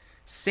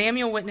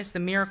 Samuel witnessed the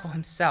miracle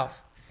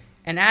himself,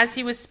 and as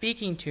he was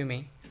speaking to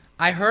me,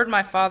 I heard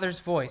my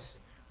father's voice,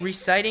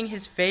 reciting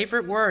his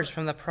favorite words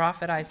from the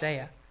prophet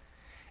Isaiah.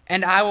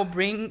 And I will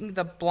bring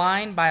the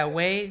blind by a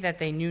way that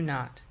they knew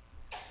not.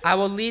 I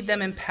will lead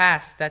them in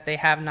paths that they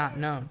have not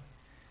known.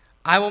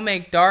 I will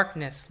make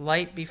darkness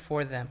light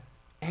before them,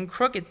 and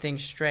crooked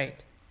things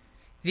straight.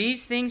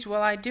 These things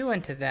will I do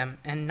unto them,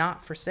 and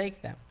not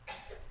forsake them.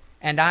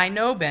 And I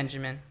know,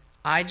 Benjamin,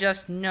 I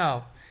just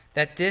know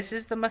that this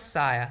is the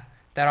Messiah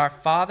that our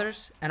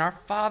fathers and our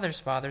fathers'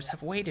 fathers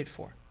have waited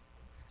for.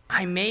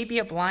 I may be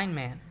a blind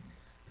man,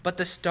 but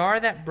the star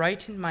that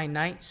brightened my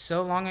night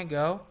so long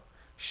ago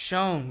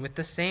shone with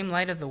the same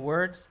light of the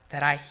words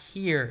that I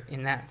hear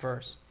in that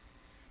verse.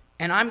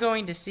 And I'm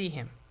going to see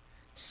him.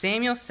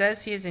 Samuel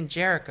says he is in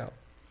Jericho,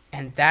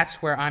 and that's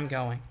where I'm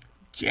going.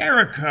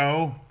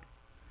 Jericho?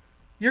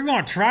 You're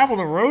going to travel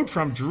the road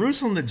from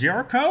Jerusalem to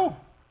Jericho?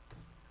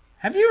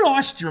 Have you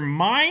lost your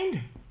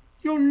mind?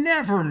 You'll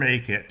never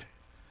make it.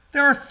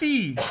 There are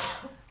thieves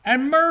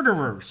and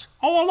murderers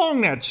all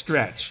along that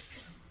stretch.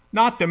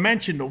 Not to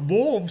mention the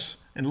wolves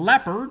and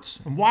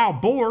leopards and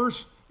wild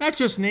boars. That's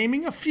just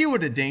naming a few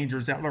of the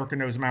dangers that lurk in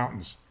those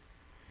mountains.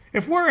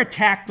 If we're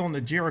attacked on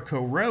the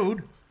Jericho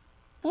road,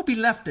 we'll be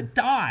left to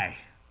die.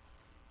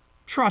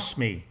 Trust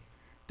me,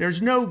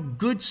 there's no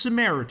good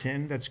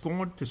Samaritan that's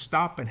going to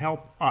stop and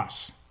help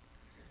us.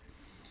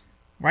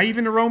 Why,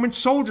 even the Roman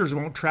soldiers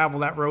won't travel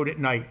that road at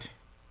night.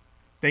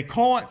 They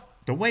call it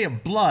the way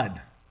of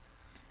blood.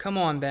 Come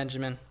on,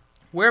 Benjamin.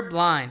 We're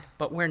blind,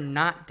 but we're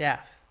not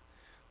deaf.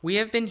 We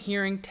have been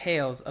hearing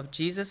tales of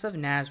Jesus of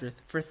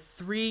Nazareth for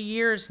 3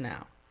 years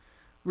now.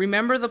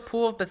 Remember the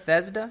pool of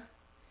Bethesda?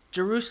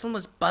 Jerusalem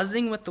was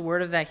buzzing with the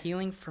word of that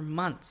healing for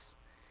months.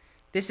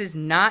 This is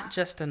not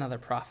just another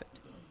prophet.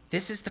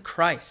 This is the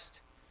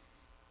Christ.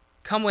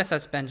 Come with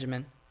us,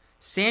 Benjamin.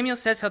 Samuel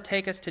says he'll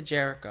take us to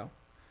Jericho.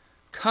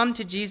 Come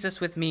to Jesus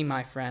with me,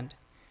 my friend.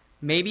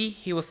 Maybe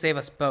he will save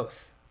us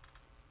both.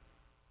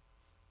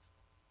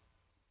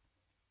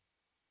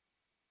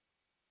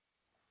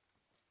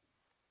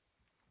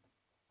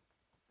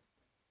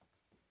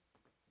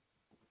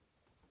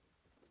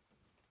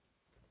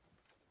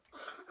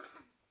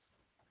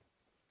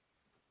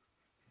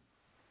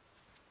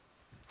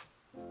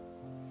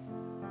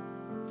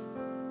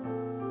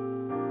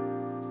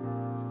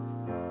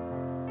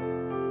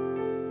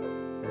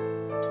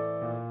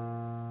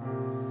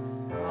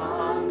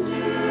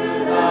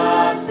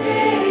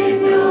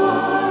 Savior,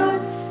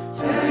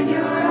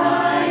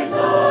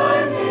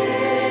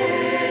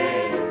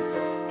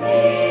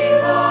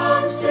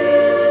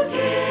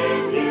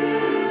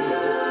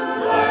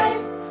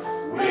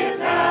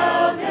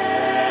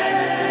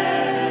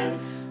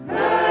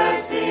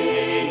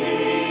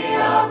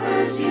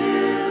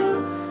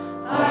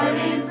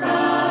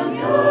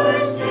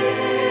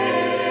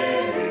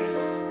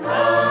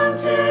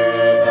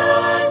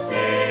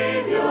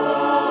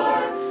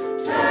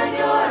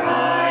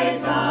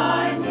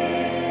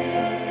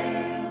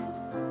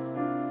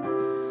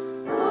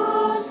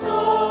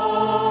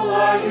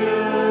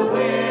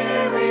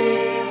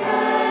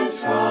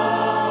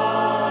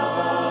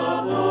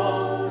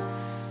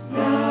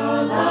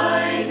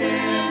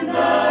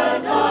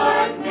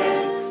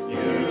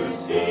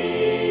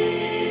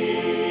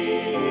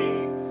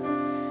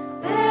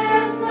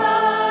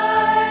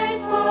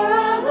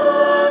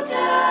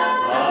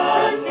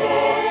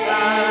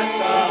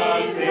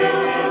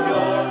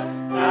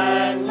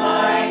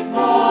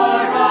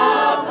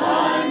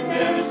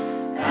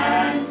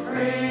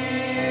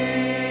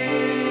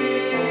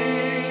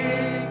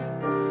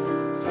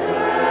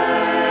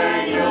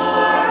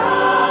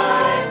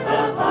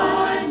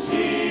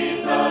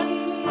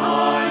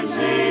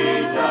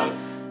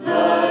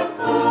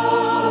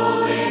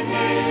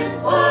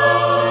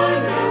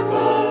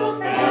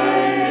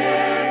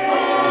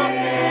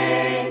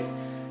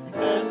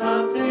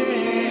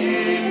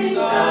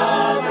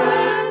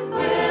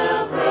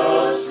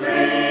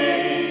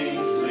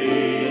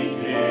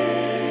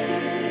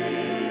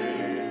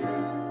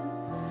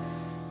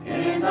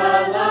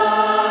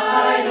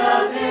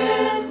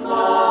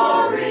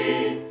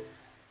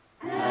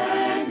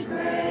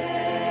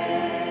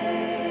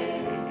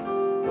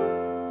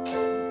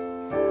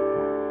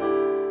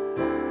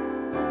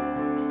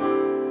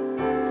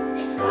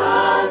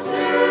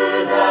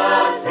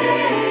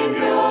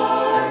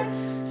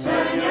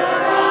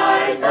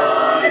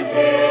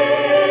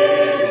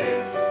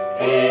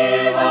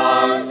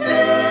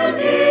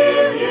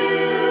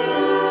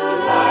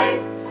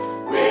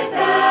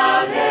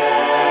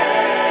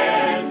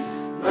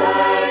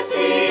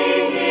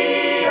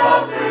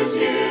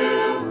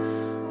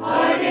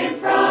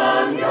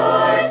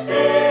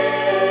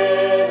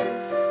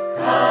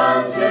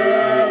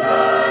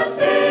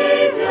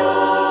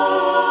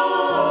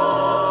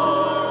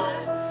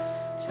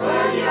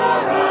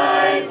 your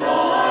eyes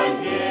on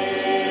Him.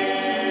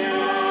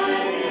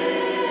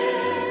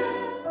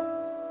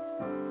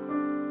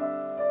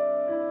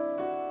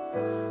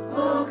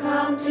 Oh,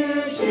 come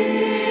to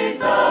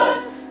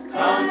Jesus,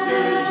 come to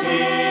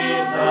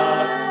Jesus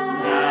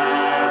now.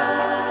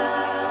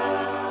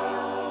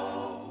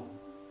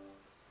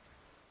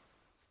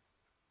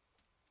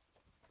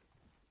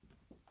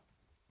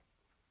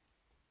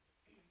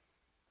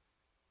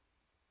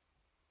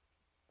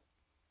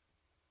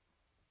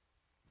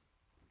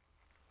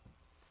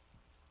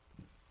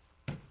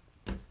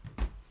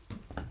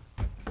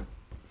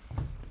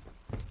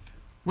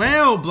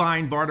 Well,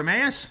 blind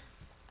Bartimaeus,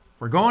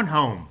 we're going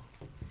home.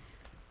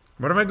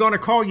 What am I going to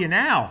call you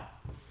now?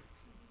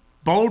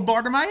 Bold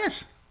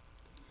Bartimaeus?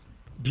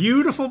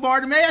 Beautiful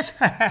Bartimaeus?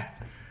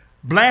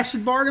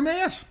 Blasted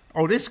Bartimaeus?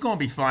 Oh, this is going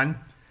to be fun.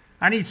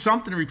 I need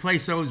something to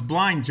replace those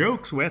blind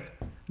jokes with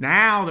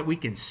now that we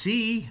can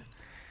see.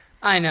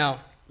 I know.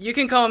 You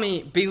can call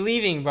me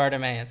Believing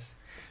Bartimaeus,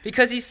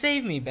 because he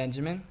saved me,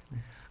 Benjamin.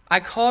 I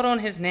called on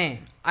his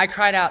name. I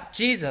cried out,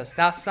 Jesus,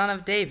 thou son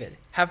of David,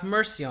 have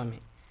mercy on me.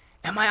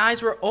 And my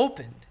eyes were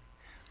opened.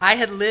 I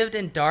had lived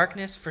in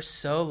darkness for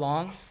so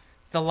long,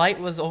 the light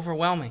was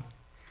overwhelming.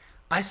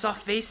 I saw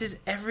faces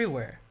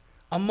everywhere,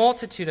 a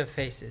multitude of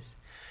faces,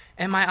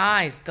 and my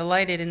eyes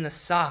delighted in the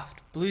soft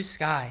blue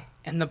sky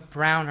and the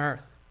brown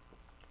earth.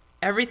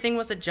 Everything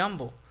was a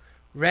jumble,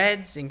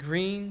 reds and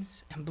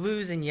greens and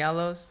blues and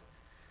yellows,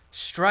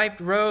 striped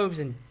robes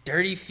and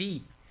dirty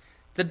feet,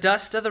 the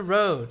dust of the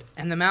road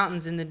and the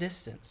mountains in the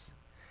distance,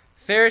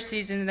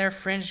 Pharisees in their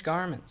fringed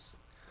garments,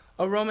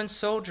 a Roman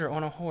soldier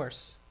on a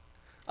horse,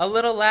 a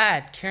little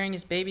lad carrying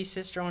his baby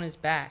sister on his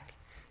back,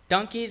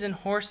 donkeys and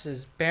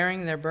horses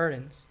bearing their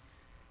burdens.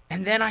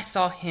 And then I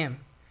saw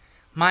him,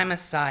 my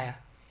Messiah,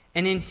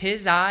 and in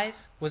his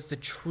eyes was the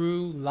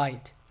true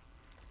light.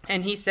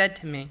 And he said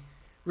to me,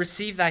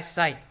 receive thy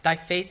sight, thy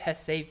faith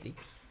has saved thee.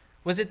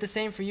 Was it the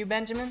same for you,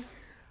 Benjamin?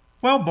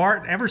 Well,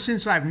 Bart, ever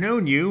since I've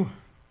known you,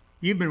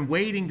 you've been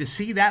waiting to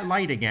see that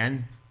light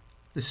again,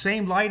 the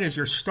same light as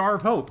your star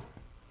of hope.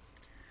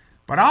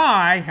 But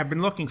I have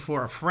been looking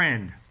for a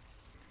friend.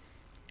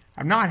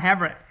 I've not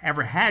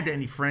ever had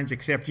any friends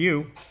except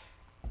you.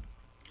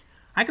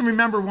 I can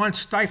remember one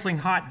stifling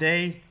hot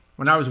day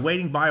when I was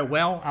waiting by a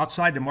well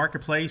outside the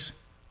marketplace,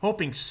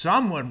 hoping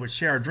someone would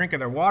share a drink of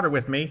their water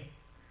with me.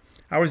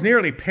 I was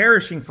nearly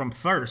perishing from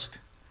thirst.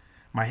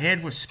 My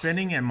head was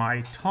spinning and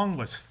my tongue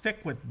was thick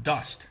with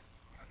dust.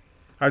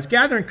 I was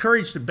gathering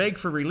courage to beg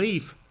for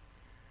relief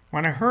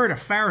when I heard a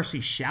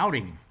Pharisee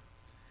shouting.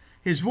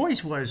 His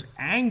voice was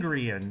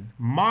angry and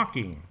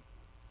mocking.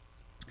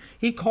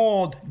 He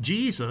called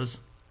Jesus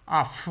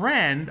a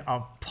friend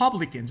of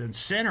publicans and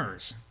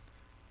sinners.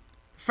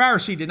 The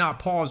Pharisee did not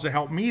pause to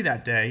help me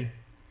that day,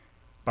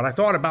 but I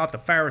thought about the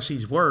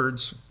Pharisee's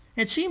words.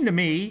 It seemed to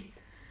me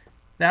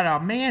that a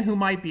man who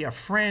might be a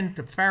friend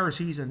to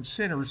Pharisees and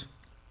sinners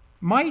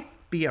might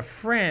be a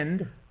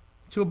friend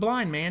to a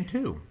blind man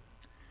too.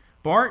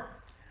 Bart,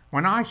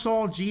 when I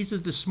saw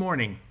Jesus this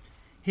morning,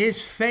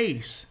 his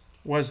face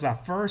was the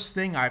first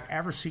thing I've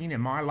ever seen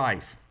in my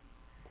life.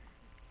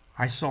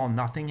 I saw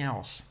nothing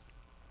else.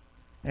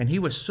 And he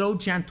was so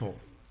gentle,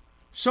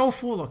 so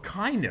full of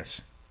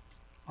kindness.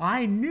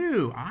 I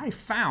knew I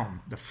found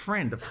the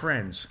friend of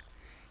friends.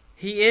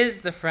 He is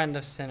the friend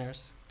of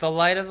sinners, the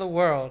light of the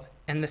world,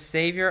 and the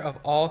Savior of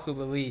all who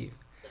believe.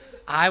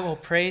 I will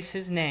praise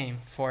his name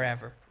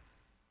forever.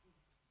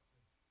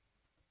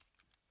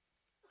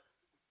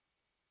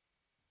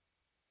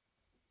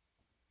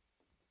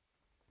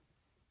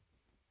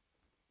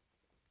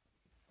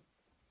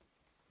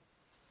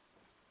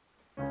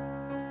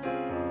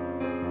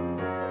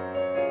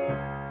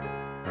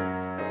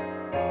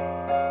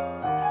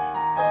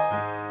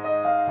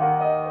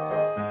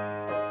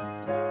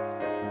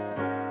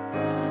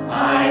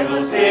 I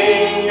will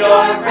sing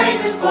your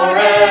praises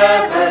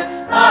forever.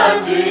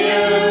 Unto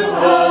you,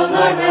 O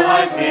Lord, will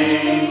I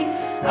sing.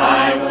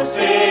 I will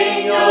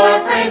sing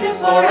your praises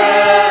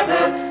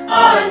forever.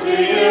 Unto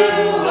you,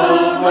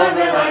 O Lord,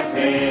 will I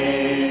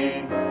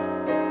sing.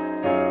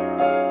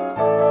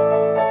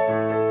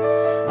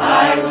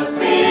 I will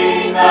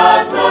sing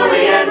of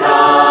glory and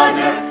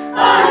honor.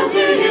 Unto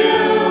you,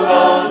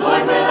 O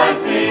Lord, will I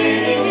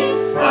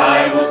sing.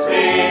 I will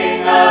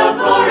sing of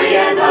glory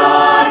and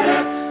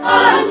honor.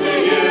 Unto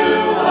you,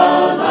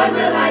 O Lord,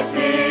 will I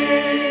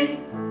sing.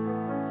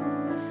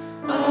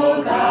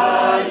 O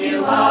God,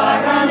 you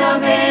are an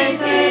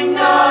amazing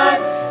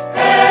God.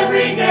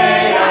 Every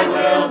day I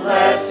will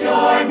bless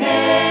your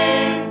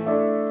name.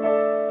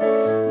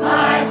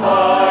 My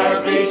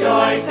heart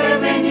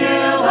rejoices in you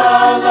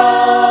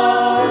alone.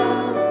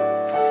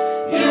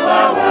 You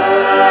are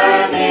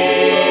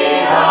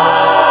worthy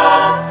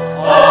of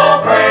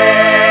all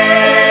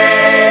praise.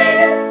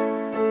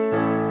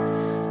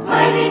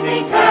 Mighty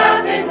things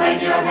happen when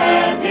your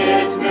hand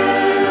is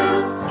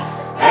moved.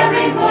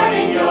 Every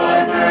morning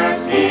your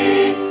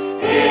mercy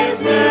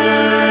is new.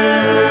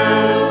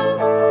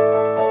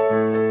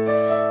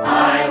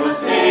 I will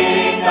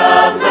sing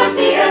of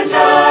mercy and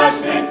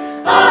judgment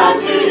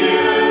unto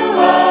you.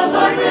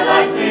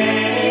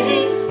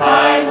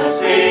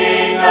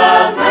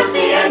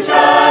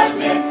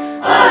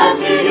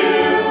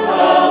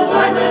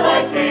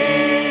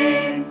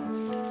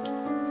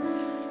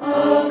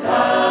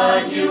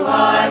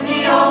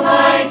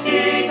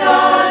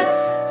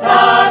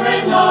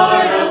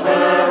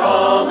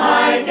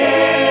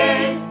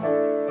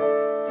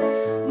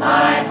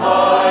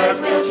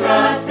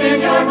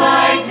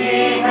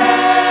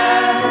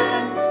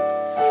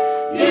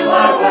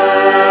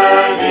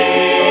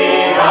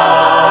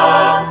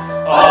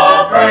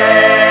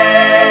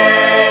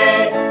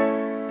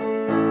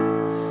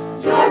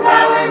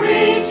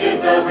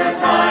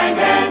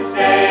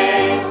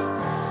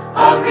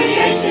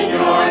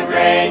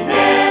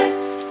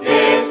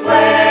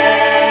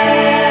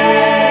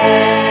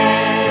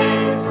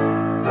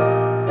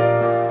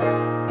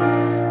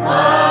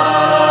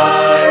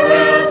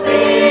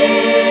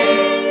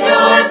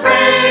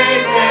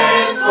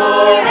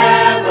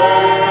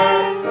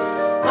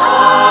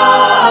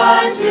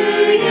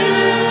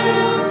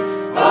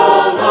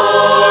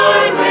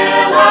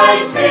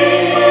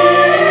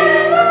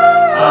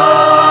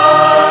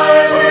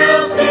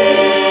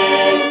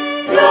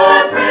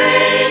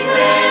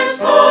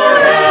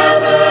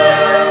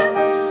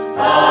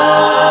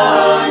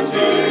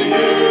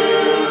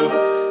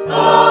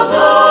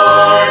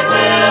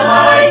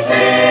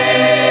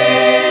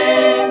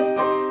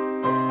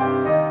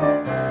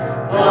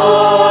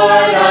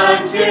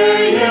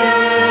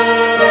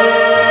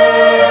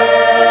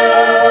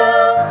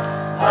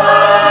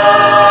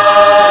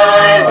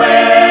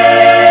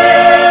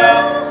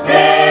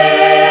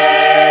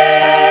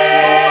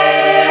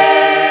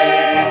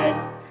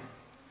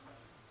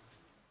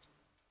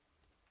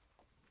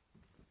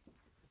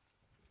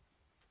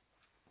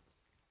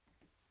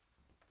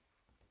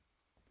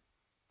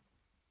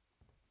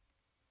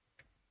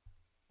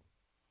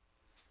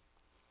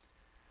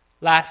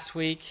 Last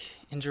week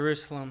in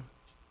Jerusalem,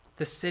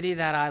 the city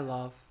that I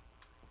love,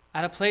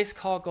 at a place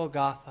called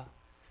Golgotha,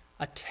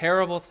 a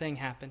terrible thing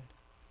happened.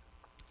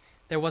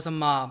 There was a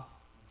mob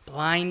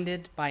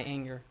blinded by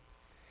anger,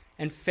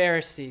 and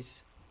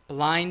Pharisees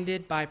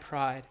blinded by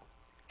pride,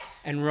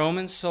 and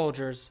Roman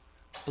soldiers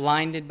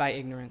blinded by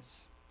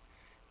ignorance.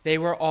 They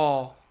were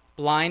all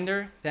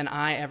blinder than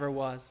I ever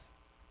was.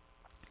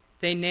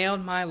 They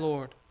nailed my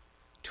Lord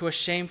to a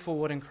shameful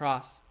wooden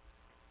cross.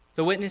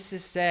 The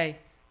witnesses say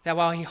that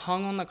while he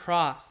hung on the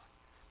cross,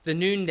 the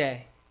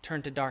noonday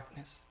turned to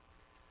darkness.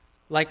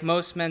 Like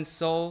most men's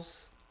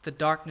souls, the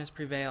darkness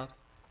prevailed.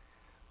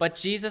 But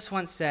Jesus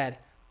once said,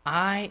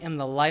 I am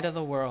the light of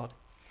the world.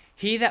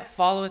 He that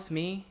followeth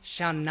me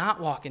shall not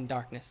walk in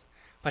darkness,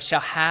 but shall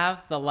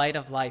have the light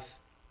of life.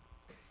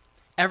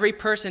 Every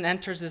person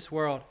enters this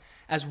world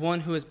as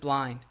one who is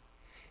blind.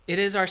 It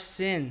is our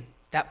sin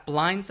that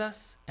blinds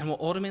us and will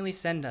ultimately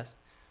send us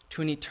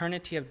to an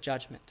eternity of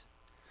judgment.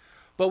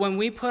 But when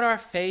we put our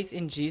faith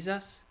in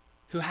Jesus,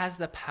 who has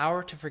the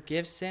power to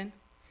forgive sin,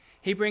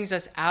 he brings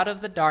us out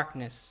of the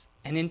darkness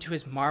and into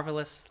his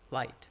marvelous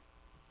light.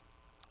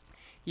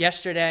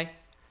 Yesterday,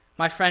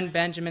 my friend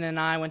Benjamin and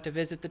I went to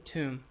visit the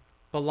tomb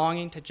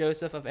belonging to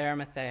Joseph of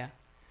Arimathea,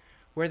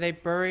 where they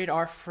buried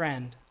our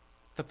friend,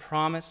 the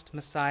promised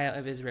Messiah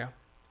of Israel.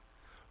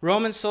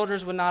 Roman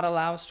soldiers would not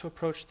allow us to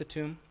approach the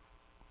tomb,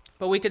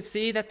 but we could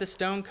see that the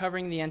stone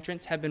covering the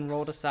entrance had been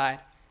rolled aside,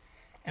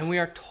 and we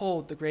are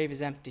told the grave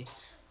is empty.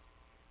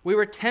 We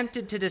were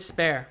tempted to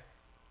despair,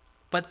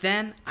 but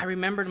then I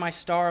remembered my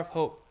star of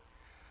hope.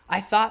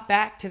 I thought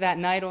back to that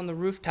night on the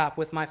rooftop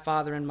with my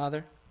father and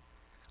mother.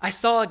 I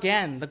saw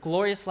again the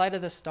glorious light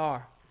of the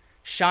star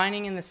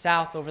shining in the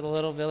south over the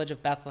little village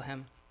of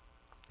Bethlehem.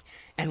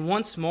 And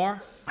once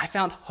more, I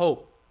found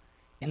hope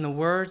in the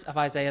words of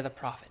Isaiah the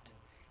prophet,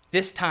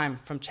 this time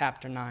from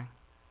chapter 9.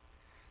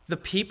 The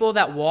people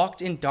that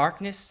walked in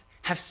darkness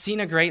have seen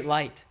a great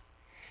light.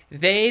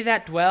 They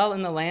that dwell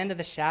in the land of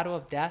the shadow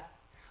of death,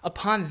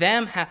 upon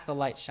them hath the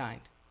light shined.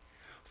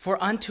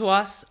 For unto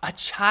us a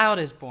child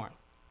is born,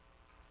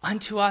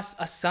 unto us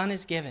a son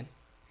is given,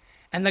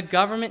 and the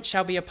government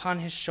shall be upon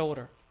his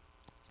shoulder,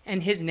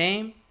 and his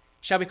name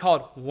shall be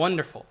called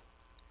Wonderful,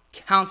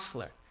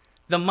 Counselor,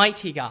 the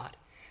Mighty God,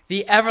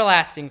 the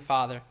Everlasting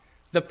Father,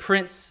 the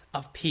Prince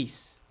of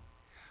Peace.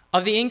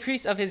 Of the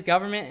increase of his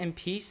government and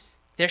peace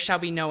there shall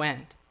be no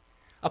end,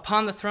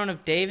 upon the throne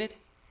of David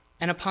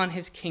and upon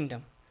his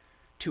kingdom,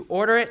 to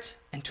order it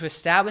and to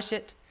establish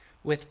it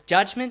with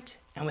judgment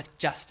and with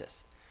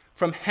justice,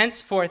 from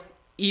henceforth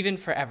even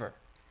forever.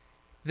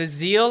 The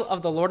zeal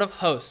of the Lord of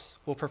hosts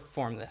will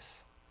perform this.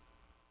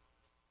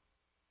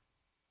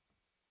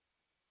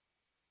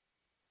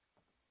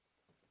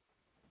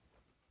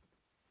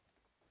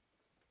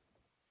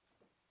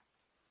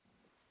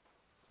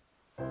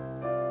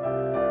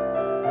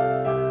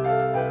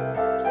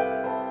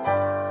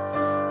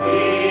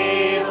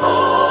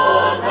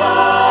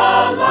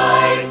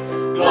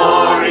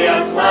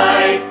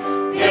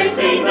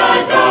 Piercing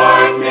the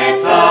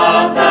darkness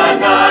of the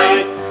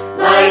night,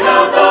 light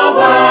of the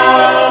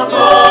world,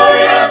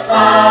 glorious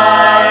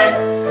light,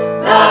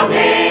 the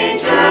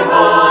manger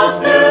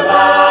holds new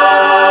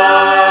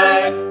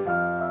life.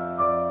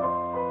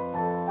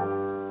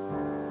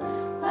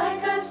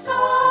 Like a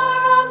star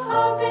of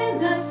hope in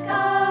the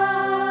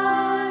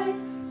sky,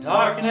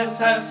 Darkness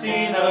has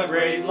seen a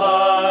great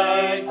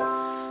light.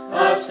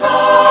 A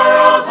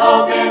star of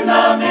hope in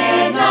the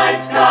midnight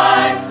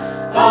sky,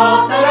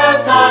 hope that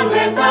has dawned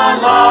with the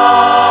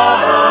light.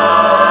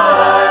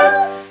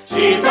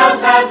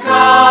 Jesus has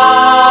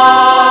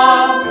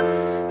come,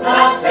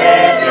 the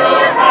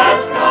Savior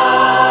has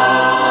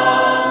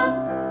come.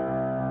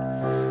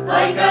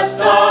 Like a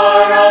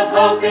star of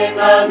hope in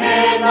the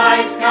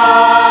midnight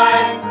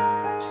sky,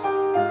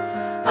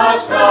 a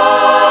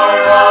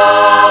star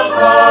of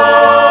hope.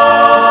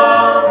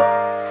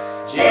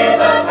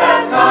 Jesus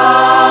has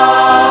come,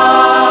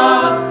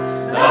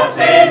 the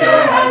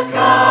Savior has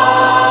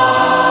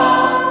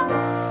come,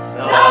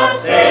 the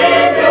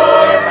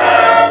Savior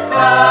has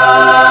come.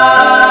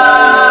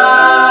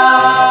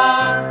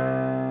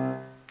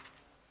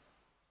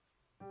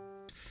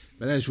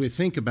 But as we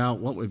think about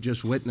what we've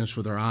just witnessed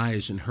with our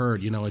eyes and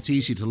heard, it's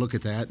easy to look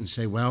at that and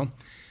say, well,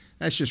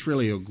 that's just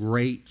really a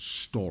great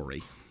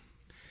story.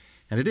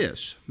 And it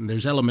is. And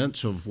there's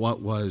elements of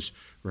what was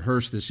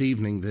rehearsed this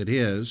evening that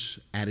is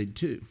added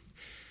to.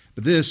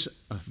 But this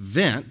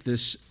event,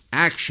 this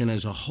action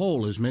as a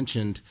whole, is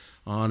mentioned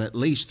on at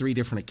least 3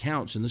 different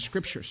accounts in the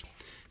Scriptures.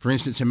 For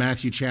instance, in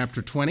Matthew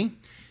chapter 20,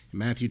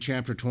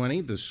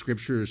 the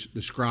Scriptures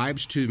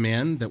describes 2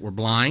 men that were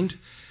blind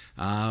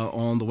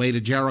on the way to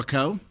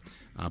Jericho,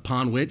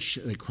 upon which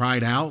they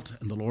cried out,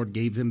 and the Lord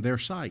gave them their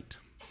sight.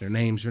 Their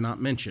names are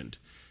not mentioned.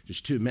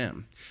 Just 2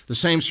 men. The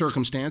same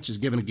circumstance is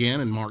given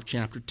again in Mark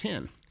chapter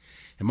 10.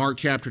 In Mark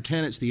chapter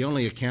 10, it's the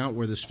only account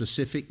where the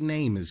specific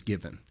name is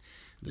given.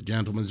 The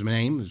gentleman's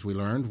name, as we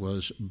learned,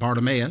 was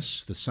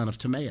Bartimaeus, the son of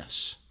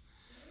Timaeus.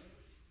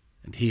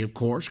 And he, of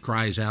course,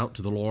 cries out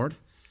to the Lord,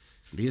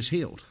 and he is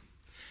healed.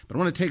 But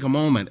I want to take a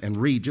moment and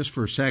read just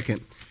for a second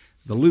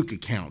the Luke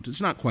account.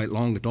 It's not quite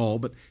long at all,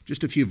 but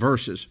just a few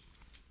verses.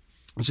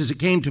 It says, "It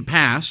came to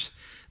pass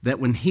that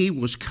when he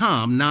was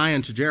come nigh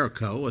unto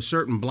Jericho, a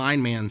certain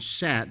blind man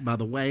sat by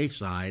the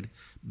wayside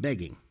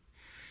begging.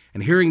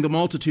 And hearing the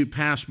multitude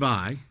pass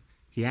by,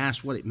 he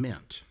asked what it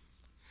meant.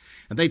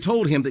 And they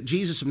told him that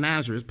Jesus of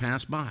Nazareth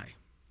passed by.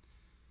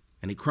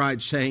 And he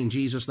cried, saying,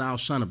 Jesus, thou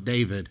son of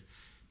David,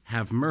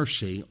 have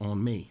mercy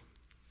on me.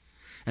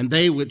 And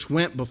they which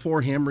went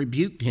before him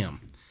rebuked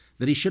him,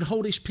 that he should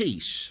hold his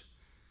peace.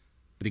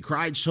 But he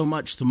cried so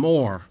much the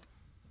more,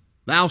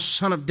 Thou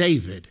son of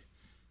David,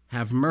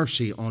 have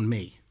mercy on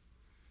me.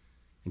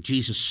 And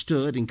Jesus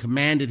stood and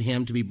commanded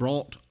him to be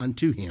brought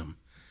unto him.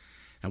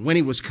 And when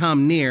he was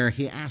come near,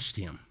 he asked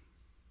him,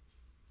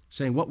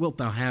 saying, What wilt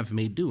thou have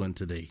me do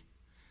unto thee?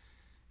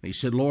 And he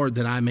said, Lord,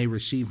 that I may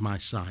receive my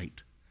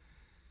sight.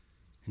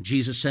 And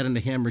Jesus said unto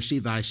him,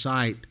 Receive thy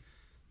sight,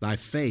 thy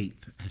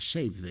faith has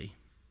saved thee.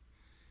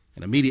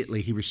 And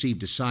immediately he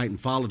received his sight and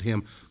followed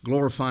him,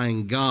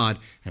 glorifying God.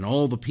 And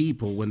all the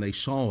people, when they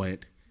saw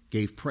it,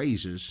 gave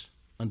praises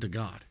unto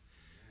God."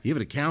 You have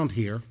an account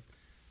here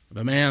of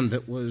a man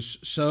that was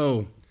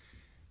so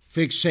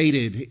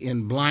fixated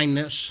in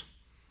blindness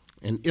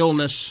and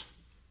illness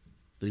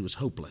that he was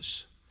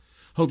hopeless.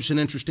 Hope's an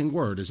interesting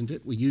word, isn't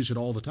it? We use it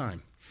all the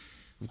time.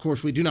 Of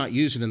course, we do not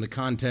use it in the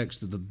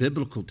context of the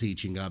biblical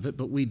teaching of it,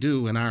 but we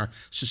do in our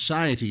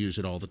society use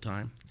it all the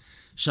time.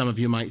 Some of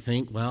you might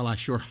think, well, I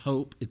sure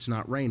hope it's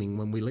not raining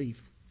when we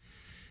leave.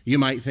 You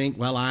might think,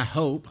 well, I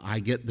hope I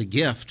get the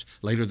gift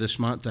later this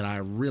month that I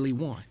really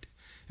want.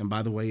 And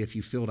by the way, if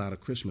you filled out a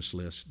Christmas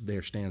list,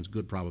 there stands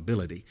good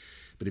probability.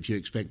 But if you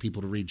expect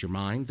people to read your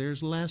mind,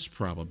 there's less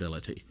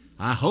probability.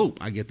 I hope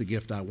I get the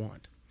gift I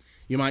want.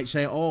 You might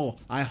say, oh,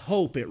 I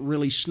hope it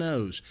really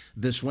snows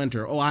this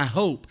winter. Oh, I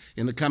hope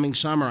in the coming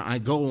summer I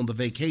go on the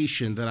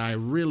vacation that I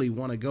really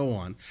want to go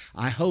on.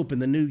 I hope in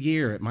the new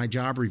year at my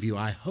job review,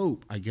 I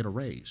hope I get a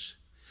raise.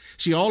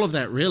 See, all of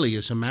that really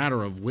is a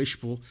matter of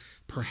wishful,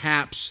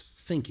 perhaps,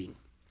 thinking.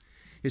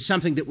 It's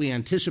something that we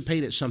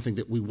anticipate. It's something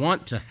that we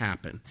want to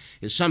happen.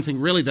 It's something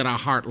really that our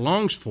heart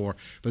longs for.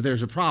 But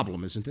there's a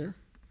problem, isn't there?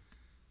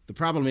 The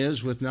problem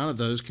is, with none of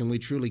those can we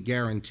truly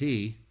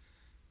guarantee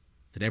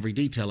that every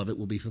detail of it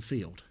will be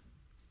fulfilled.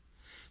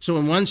 So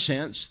in one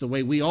sense, the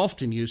way we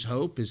often use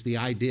hope is the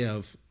idea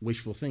of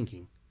wishful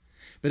thinking.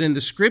 But in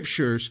the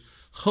Scriptures,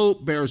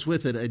 hope bears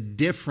with it a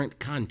different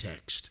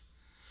context.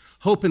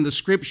 Hope in the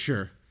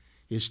Scripture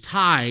is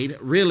tied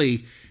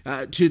really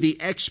to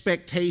the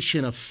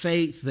expectation of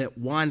faith that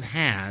one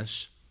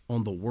has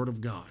on the Word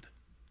of God.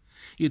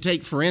 You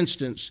take, for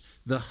instance,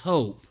 the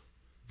hope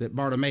that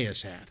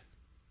Bartimaeus had.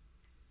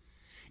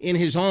 In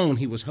his own,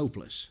 he was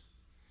hopeless.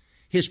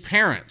 His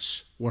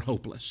parents were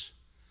hopeless.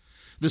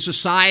 The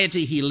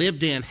society he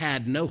lived in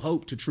had no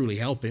hope to truly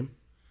help him.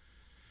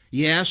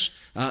 Yes,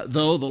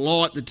 though the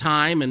law at the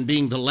time and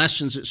being the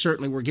lessons that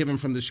certainly were given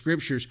from the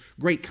Scriptures,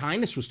 great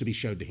kindness was to be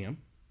showed to him.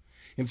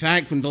 In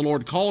fact, when the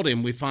Lord called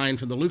him, we find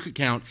from the Luke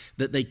account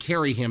that they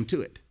carry him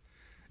to it.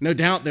 No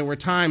doubt there were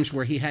times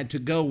where he had to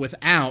go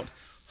without,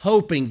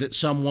 hoping that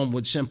someone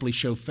would simply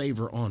show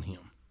favor on him.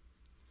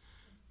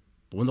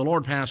 But when the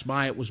Lord passed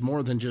by, it was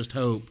more than just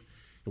hope.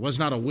 It was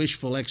not a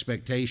wishful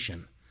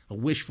expectation, a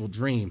wishful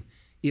dream.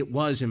 It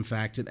was, in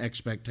fact, an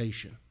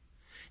expectation.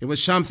 It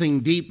was something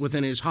deep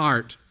within his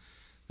heart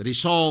that he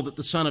saw that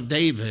the Son of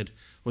David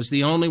was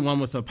the only one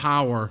with the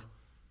power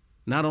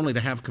not only to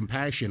have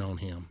compassion on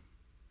him,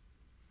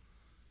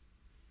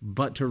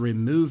 but to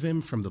remove him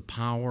from the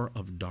power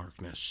of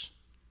darkness.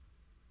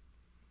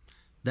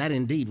 That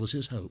indeed was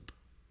his hope.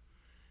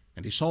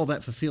 And he saw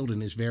that fulfilled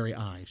in his very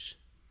eyes.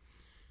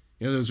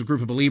 You know, there's a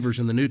group of believers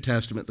in the New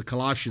Testament, the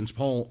Colossians.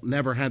 Paul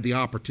never had the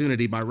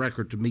opportunity by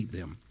record to meet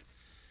them.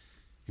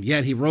 And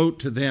yet he wrote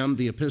to them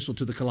the epistle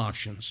to the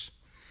Colossians.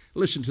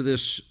 Listen to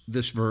this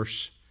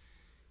verse.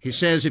 He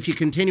says, If you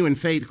continue in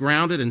faith,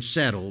 grounded and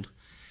settled,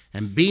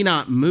 and be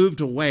not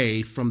moved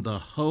away from the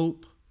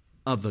hope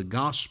of the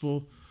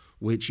gospel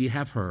which ye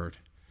have heard,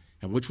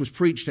 and which was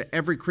preached to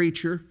every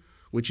creature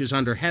which is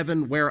under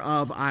heaven,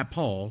 whereof I,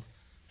 Paul,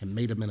 am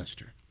made a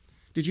minister.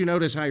 Did you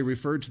notice how he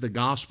referred to the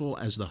gospel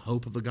as the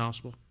hope of the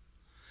gospel?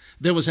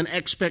 There was an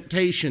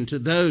expectation to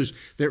those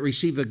that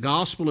received the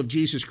gospel of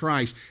Jesus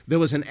Christ. There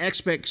was an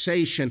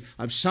expectation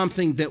of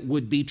something that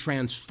would be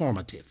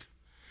transformative,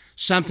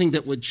 something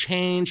that would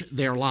change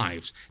their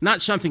lives,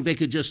 not something they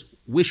could just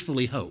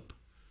wishfully hope.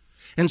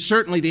 And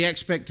certainly the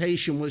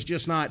expectation was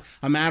just not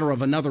a matter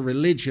of another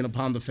religion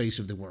upon the face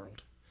of the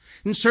world.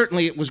 And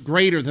certainly it was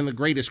greater than the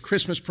greatest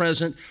Christmas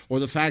present or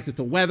the fact that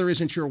the weather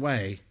isn't your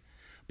way.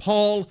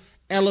 Paul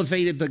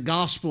elevated the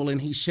gospel,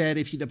 and he said,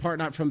 if you depart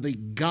not from the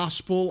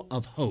gospel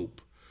of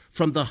hope,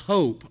 from the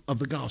hope of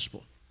the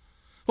gospel.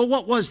 Well,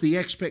 what was the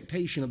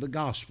expectation of the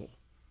gospel?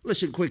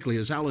 Listen quickly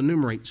as I'll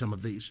enumerate some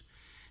of these.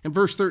 In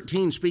verse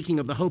 13, speaking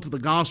of the hope of the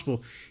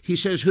gospel, he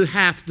says, who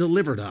hath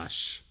delivered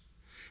us.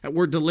 That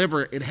word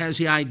deliver, it has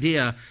the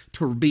idea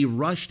to be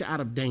rushed out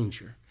of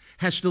danger,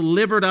 has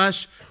delivered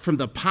us from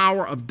the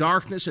power of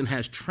darkness and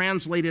has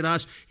translated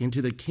us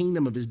into the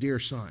kingdom of his dear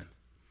Son.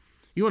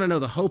 You want to know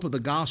the hope of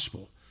the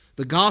gospel?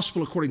 The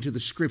gospel according to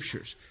the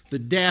Scriptures, the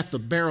death, the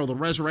burial, the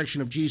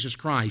resurrection of Jesus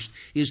Christ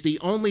is the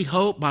only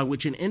hope by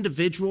which an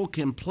individual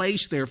can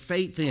place their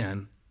faith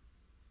in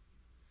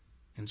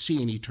and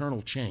see an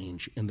eternal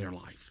change in their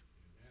life.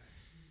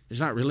 It's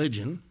not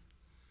religion.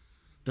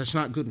 That's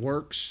not good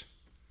works.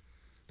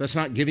 That's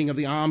not giving of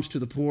the alms to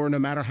the poor, no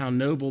matter how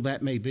noble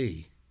that may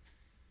be.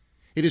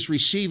 It is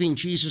receiving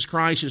Jesus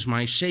Christ as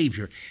my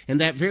Savior. In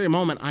that very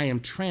moment, I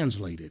am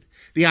translated.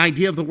 The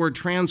idea of the word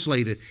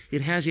translated,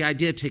 it has the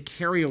idea to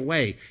carry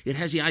away. It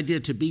has the idea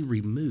to be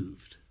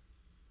removed.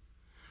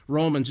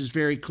 Romans is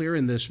very clear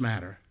in this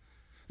matter,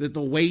 that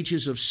the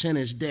wages of sin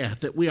is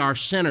death, that we are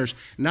sinners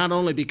not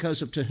only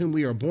because of to whom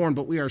we are born,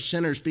 but we are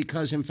sinners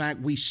because, in fact,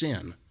 we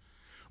sin.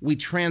 We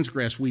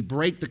transgress, we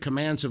break the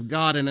commands of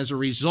God, and as a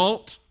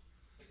result,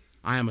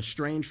 I am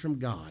estranged from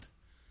God.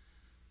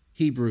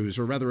 Hebrews,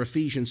 or rather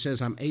Ephesians,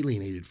 says I'm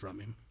alienated from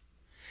him.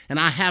 And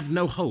I have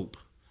no hope.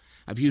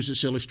 I've used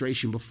this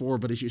illustration before,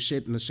 but as you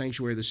sit in the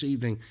sanctuary this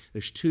evening,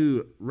 there's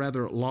two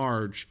rather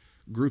large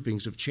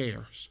groupings of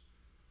chairs,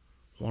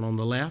 one on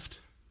the left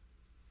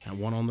and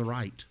one on the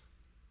right.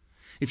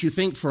 If you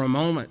think for a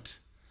moment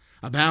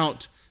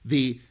about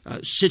the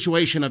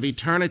situation of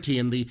eternity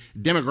and the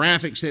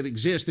demographics that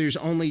exist, there's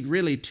only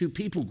really two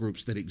people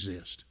groups that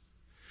exist.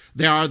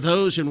 There are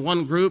those in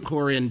one group who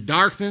are in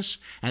darkness,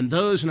 and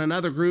those in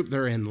another group that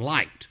are in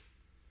light.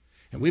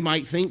 And we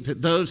might think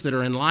that those that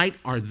are in light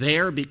are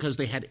there because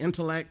they had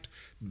intellect,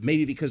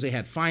 maybe because they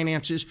had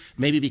finances,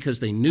 maybe because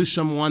they knew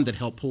someone that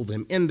helped pull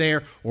them in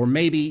there, or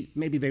maybe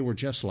they were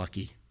just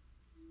lucky.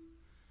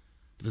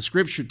 The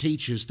Scripture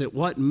teaches that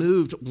what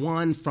moved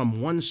one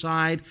from one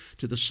side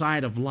to the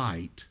side of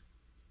light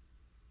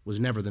was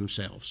never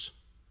themselves.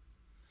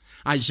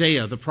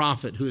 Isaiah, the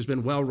prophet, who has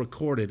been well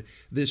recorded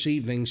this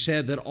evening,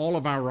 said that all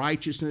of our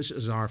righteousness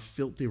is our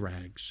filthy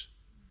rags.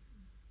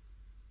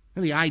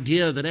 And the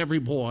idea that every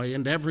boy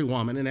and every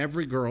woman and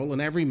every girl and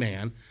every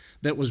man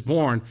that was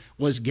born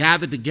was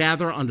gathered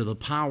together under the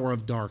power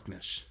of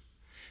darkness.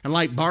 And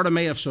like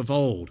Bartimaeus of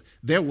old,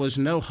 there was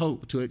no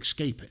hope to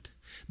escape it.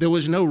 There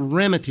was no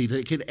remedy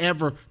that could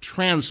ever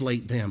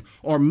translate them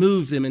or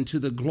move them into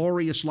the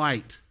glorious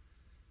light.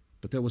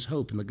 But there was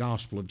hope in the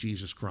gospel of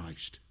Jesus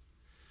Christ.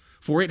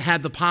 For it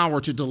had the power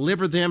to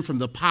deliver them from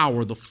the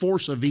power, the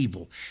force of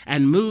evil,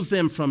 and move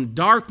them from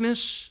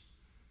darkness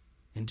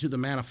into the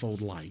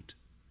manifold light.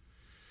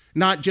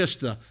 Not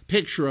just the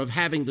picture of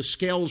having the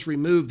scales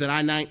removed that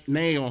I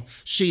now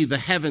see the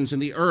heavens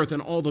and the earth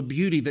and all the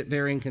beauty that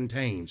therein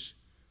contains,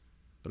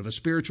 but of a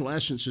spiritual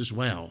essence as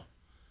well.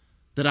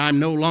 That I'm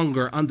no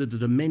longer under the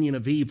dominion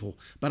of evil,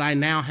 but I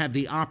now have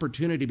the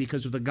opportunity,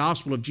 because of the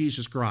gospel of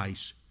Jesus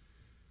Christ,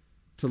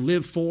 to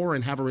live for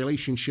and have a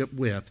relationship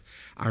with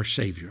our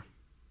Savior.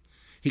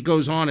 He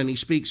goes on and he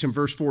speaks in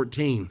verse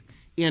 14,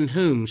 in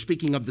whom,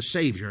 speaking of the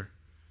Savior,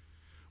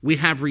 we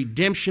have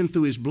redemption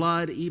through his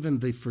blood, even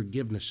the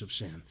forgiveness of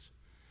sins.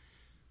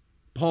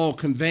 Paul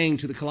conveying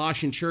to the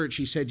Colossian church,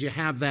 he said, you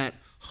have that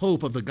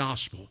hope of the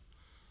gospel.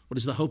 What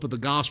is the hope of the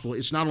gospel?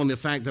 It's not only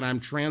the fact that I'm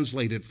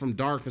translated from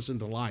darkness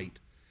into light,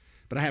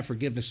 but I have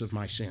forgiveness of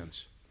my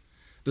sins.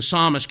 The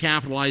psalmist,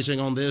 capitalizing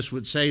on this,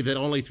 would say that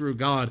only through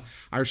God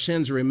our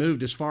sins are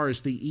removed as far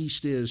as the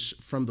east is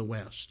from the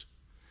west.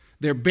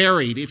 They're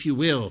buried, if you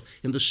will,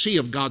 in the sea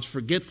of God's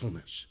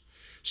forgetfulness.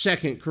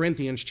 2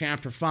 Corinthians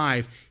chapter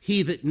 5,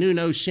 he that knew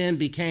no sin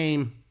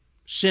became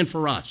sin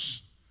for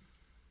us,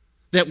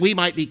 that we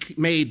might be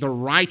made the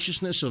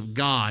righteousness of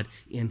God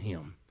in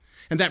him.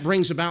 And that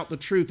brings about the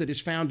truth that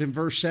is found in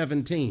verse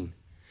 17.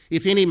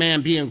 If any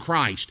man be in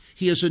Christ,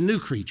 he is a new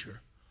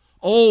creature.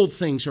 Old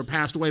things are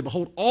passed away.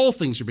 Behold, all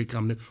things are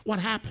become new. What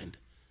happened?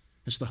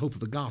 It's the hope of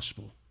the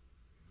gospel.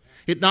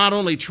 It not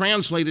only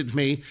translated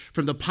me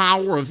from the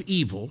power of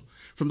evil,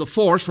 from the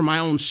force, from my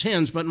own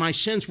sins, but my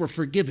sins were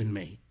forgiven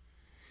me.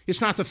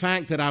 It's not the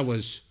fact that I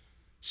was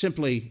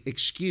simply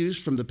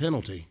excused from the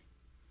penalty.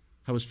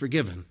 I was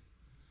forgiven.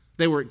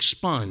 They were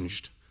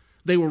expunged.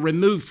 They were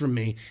removed from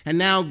me. And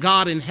now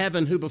God in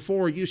heaven, who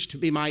before used to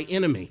be my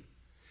enemy,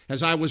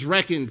 as I was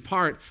reckoned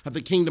part of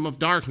the kingdom of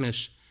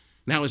darkness,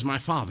 now is my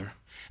Father.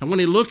 And when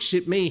he looks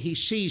at me, he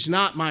sees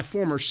not my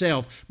former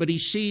self, but he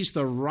sees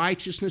the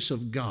righteousness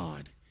of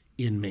God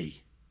in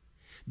me.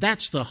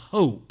 That's the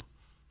hope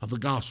of the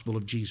gospel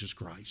of Jesus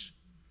Christ.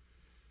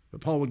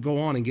 But Paul would go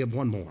on and give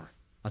one more,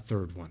 a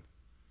third one.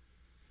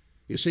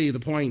 You see, the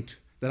point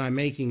that I'm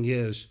making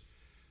is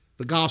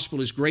the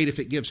gospel is great if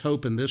it gives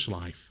hope in this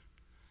life,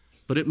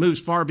 but it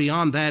moves far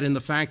beyond that in the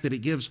fact that it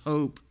gives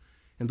hope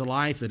in the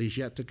life that is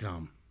yet to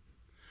come.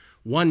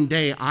 One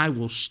day I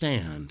will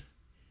stand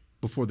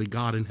before the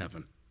God in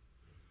heaven,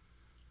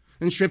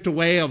 and stripped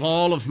away of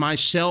all of my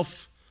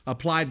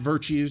self-applied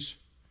virtues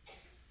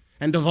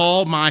and of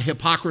all my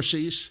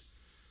hypocrisies,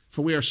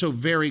 for we are so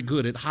very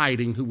good at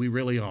hiding who we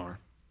really are,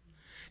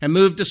 and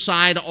moved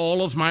aside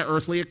all of my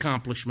earthly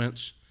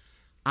accomplishments,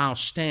 I'll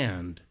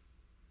stand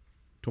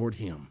toward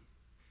him.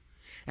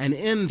 And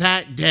in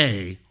that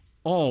day,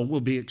 all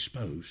will be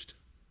exposed.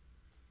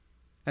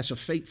 That's a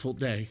fateful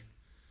day.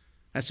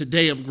 That's a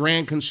day of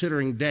grand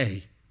considering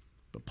day.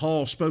 But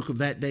Paul spoke of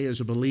that day as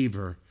a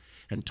believer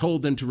and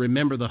told them to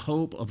remember the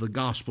hope of the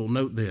gospel.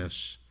 Note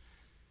this: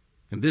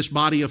 in this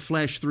body of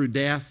flesh through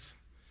death,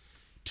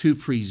 to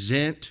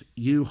present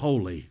you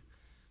holy,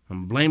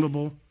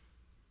 unblameable,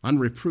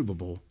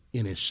 unreprovable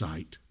in his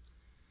sight.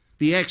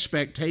 The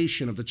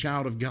expectation of the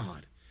child of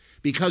God,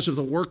 because of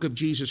the work of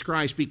Jesus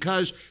Christ,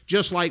 because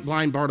just like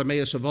blind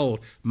Bartimaeus of old,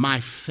 my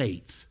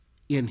faith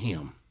in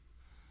him.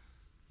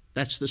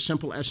 That's the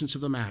simple essence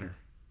of the matter.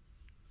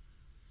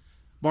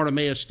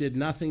 Bartimaeus did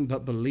nothing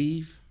but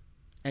believe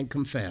and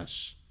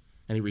confess,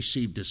 and he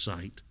received his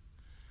sight.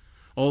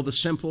 Oh, the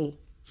simple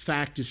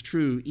fact is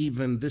true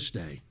even this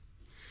day.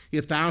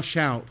 If thou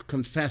shalt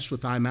confess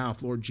with thy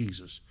mouth, Lord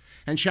Jesus,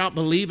 and shalt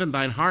believe in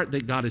thine heart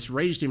that God has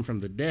raised him from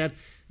the dead,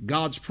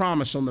 God's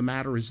promise on the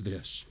matter is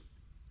this: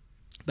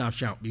 thou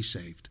shalt be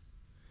saved.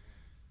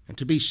 And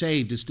to be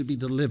saved is to be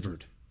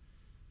delivered.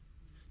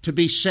 To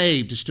be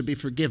saved is to be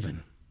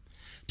forgiven.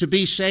 To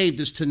be saved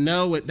is to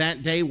know at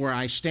that day where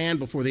I stand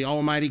before the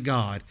Almighty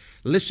God,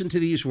 listen to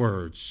these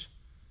words,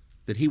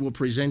 that he will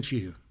present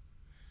you.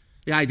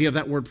 The idea of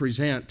that word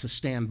present, to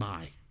stand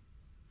by.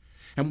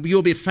 And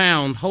you'll be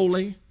found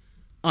holy,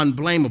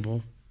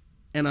 unblameable,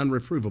 and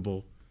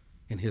unreprovable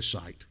in his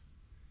sight.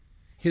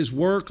 His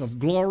work of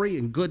glory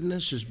and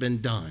goodness has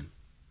been done.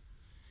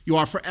 You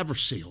are forever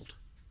sealed.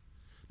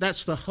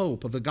 That's the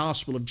hope of the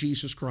gospel of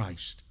Jesus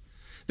Christ.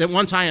 That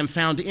once I am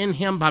found in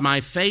him by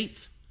my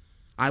faith,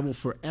 I will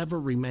forever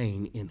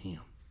remain in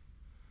him.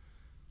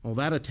 Oh,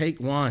 that'll take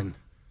one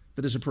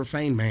that is a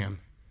profane man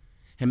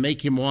and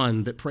make him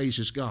one that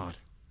praises God.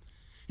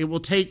 It will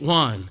take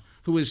one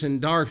who is in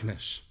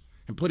darkness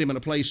and put him in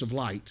a place of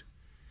light.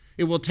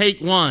 It will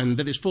take one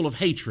that is full of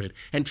hatred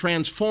and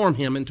transform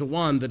him into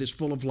one that is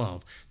full of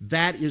love.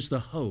 That is the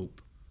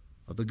hope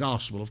of the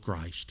gospel of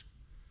Christ.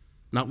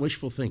 Not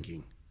wishful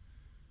thinking,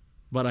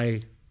 but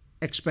an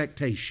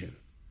expectation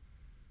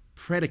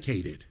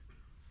predicated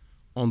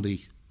on the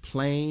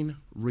plain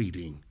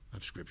reading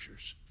of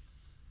Scriptures.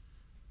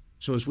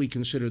 So as we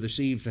consider this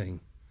evening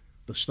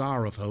the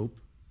star of hope,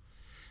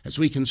 as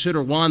we consider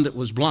one that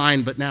was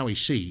blind but now he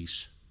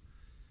sees,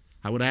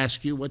 I would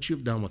ask you what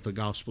you've done with the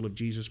gospel of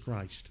Jesus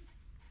Christ.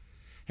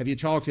 Have you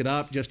chalked it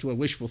up just to a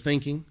wishful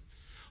thinking,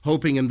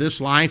 hoping in this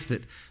life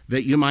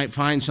that you might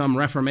find some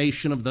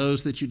reformation of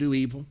those that you do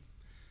evil,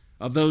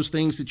 of those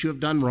things that you have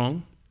done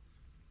wrong?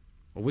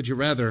 Or would you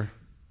rather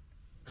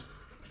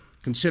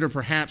consider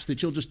perhaps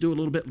that you'll just do a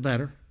little bit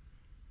better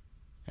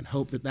and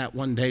hope that that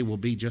one day will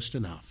be just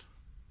enough?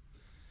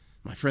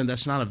 My friend,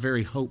 that's not a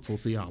very hopeful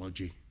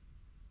theology.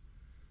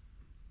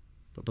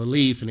 But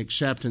belief and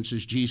acceptance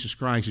as Jesus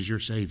Christ as your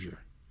Savior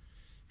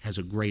has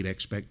a great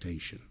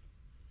expectation,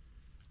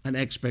 an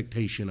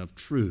expectation of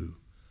true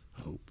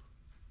hope.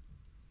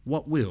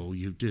 What will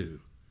you do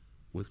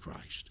with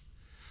Christ?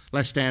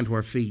 Let's stand to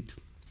our feet.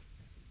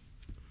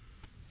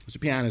 As the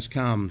pianist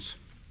comes,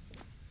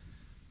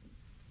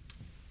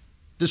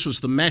 this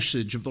was the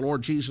message of the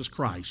Lord Jesus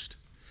Christ.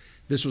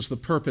 This was the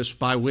purpose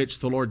by which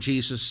the Lord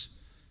Jesus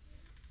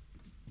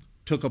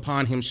took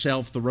upon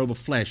himself the robe of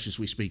flesh, as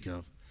we speak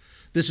of.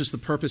 This is the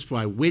purpose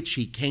by which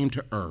he came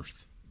to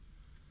earth,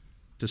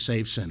 to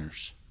save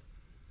sinners.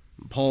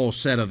 Paul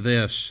said of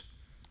this,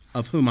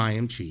 of whom I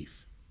am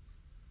chief.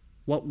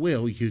 What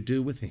will you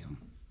do with him?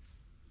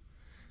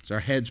 As our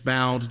heads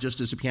bowed, just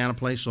as the piano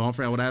plays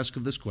softly, I would ask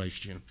of this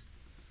question: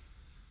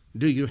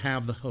 do you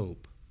have the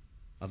hope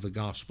of the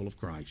gospel of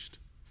Christ?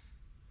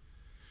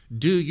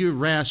 Do you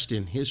rest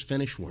in his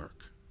finished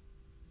work?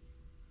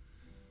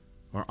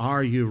 Or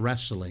are you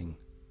wrestling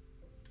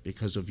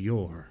because of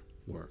your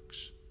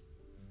works?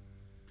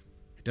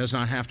 It does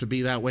not have to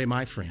be that way,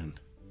 my friend.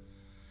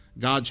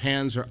 God's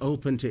hands are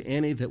open to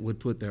any that would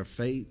put their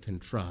faith and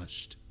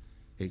trust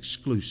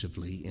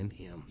exclusively in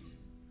him.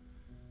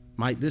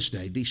 Might this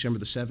day, December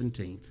the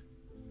 17th,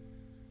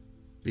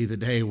 be the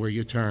day where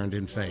you turned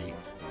in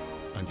faith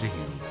unto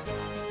him.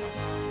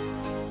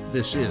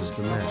 This is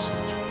the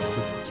message of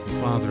the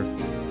gospel. Father,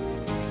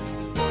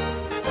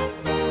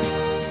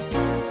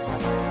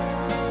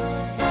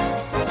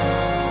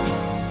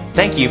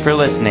 thank you for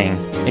listening.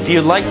 If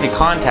you'd like to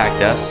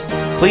contact us,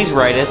 please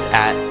write us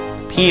at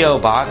P.O.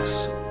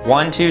 Box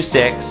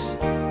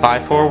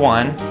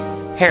 126-541,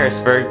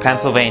 Harrisburg,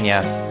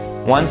 Pennsylvania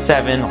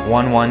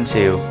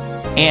 17112,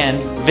 and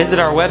visit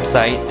our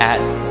website at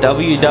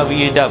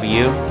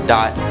www.svbcpa.org.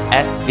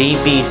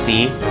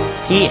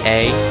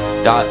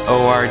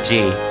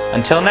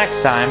 Until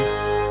next time,